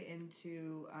segue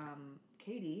into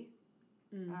Katie.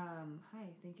 Hi,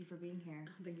 thank you for being here.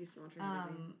 Thank you so much for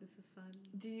having me. This was fun.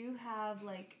 Do you have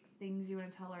like things you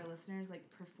want to tell our listeners, like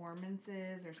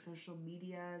performances or social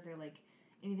medias or like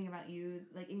anything about you,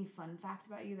 like any fun fact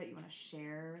about you that you want to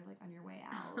share like on your way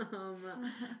out?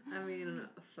 I mean,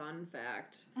 fun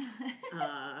fact.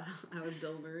 I was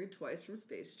Bill Murray twice from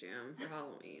Space Jam for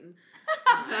Halloween.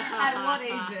 At what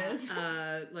ages?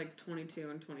 Like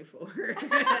 22 and 24.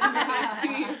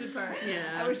 2 years apart.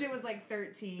 Yeah. I wish it was like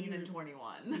 13 and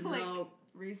 21. Like Nope.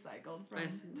 recycled from. I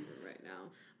see it right now.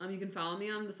 You can follow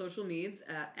me on the social medias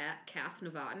at Kath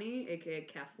Novotny, aka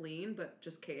Kathleen, but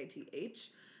just Kath.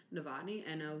 Novotny,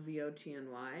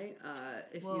 Novotny.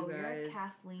 If Whoa, you guys, you're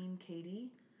Kathleen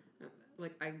Katie.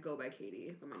 Like I go by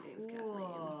Katie, but my name's Kathleen.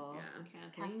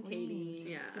 Yeah, Kathleen Katie.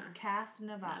 Yeah. So Kath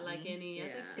Novotny. Not like any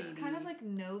other Katie. It's kind of like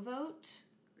no vote.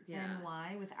 Yeah.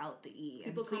 NY without the E.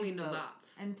 People call me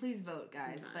Novats. And please vote,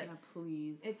 guys. Sometimes. But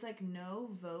please. it's like no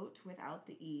vote without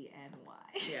the E and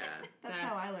Y. Yeah. That's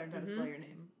how I learned how to spell your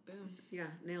name. Boom. Yeah,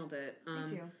 nailed it.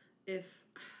 Thank you. If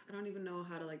I don't even know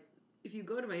how to like. If you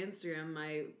go to my Instagram,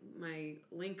 my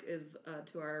link is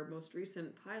to our most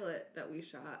recent pilot that we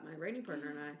shot, my writing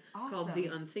partner and I, called The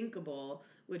Unthinkable,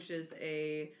 which is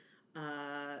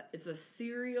it's a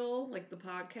serial, like the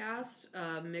podcast,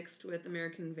 mixed with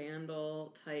American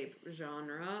Vandal type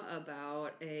genre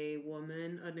about a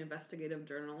woman, an investigative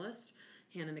journalist,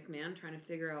 Hannah McMahon, trying to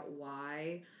figure out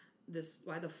why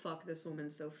the fuck this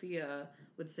woman Sophia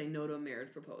would say no to a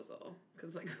marriage proposal,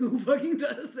 because like who fucking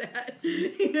does that?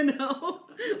 You know,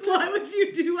 why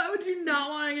would you not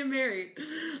want to get married?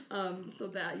 So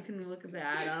that you can look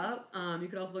that up. You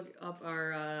can also look up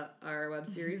our web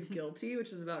series Guilty,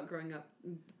 which is about growing up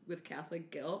with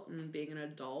Catholic guilt and being an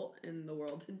adult in the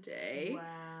world today.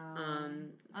 Wow.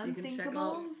 So you can check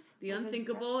out The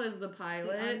Unthinkable is the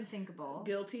pilot. The Unthinkable.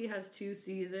 Guilty has 2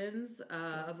 seasons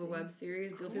of a web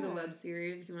series. Guilty the web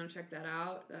series, if you want to check that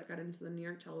out. That got into the New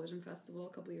York Television Festival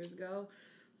a couple years ago.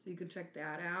 So you can check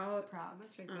that out.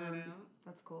 Props. Check that out.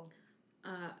 That's cool.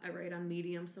 I write on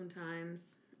Medium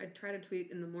sometimes. I try to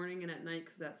tweet in the morning and at night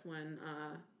because that's when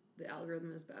the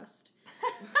algorithm is best.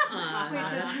 Wait,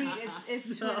 so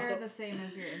is Twitter the same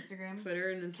as your Instagram?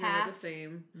 Twitter and Instagram are the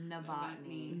same.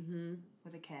 Novotny. Mm-hmm.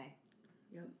 With a K.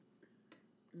 Yep.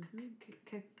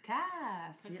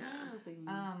 Kath. Yeah.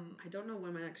 I don't know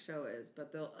when my next show is,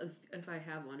 but if I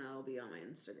have one, I'll be on my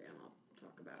Instagram. I'll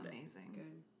talk about it. Amazing.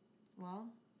 Good. Well,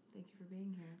 thank you for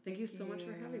being here. Thank you so much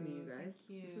for having me, you guys.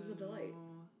 Thank This was a delight.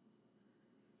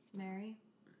 Mary?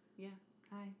 Yeah.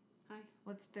 Hi. Hi.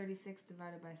 What's 36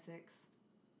 divided by 6?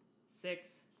 6.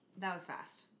 That was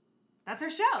fast. That's our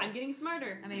show. I'm getting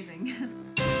smarter. Amazing.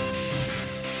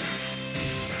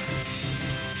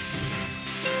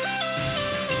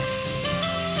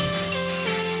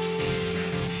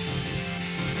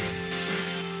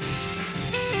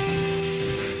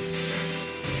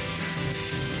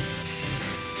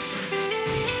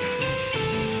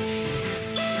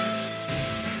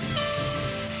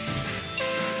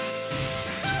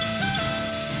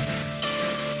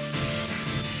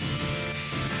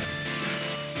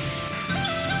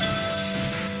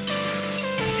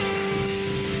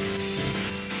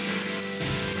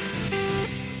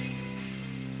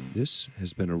 This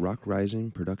has been a Rock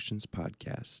Rising Productions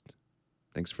podcast.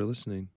 Thanks for listening.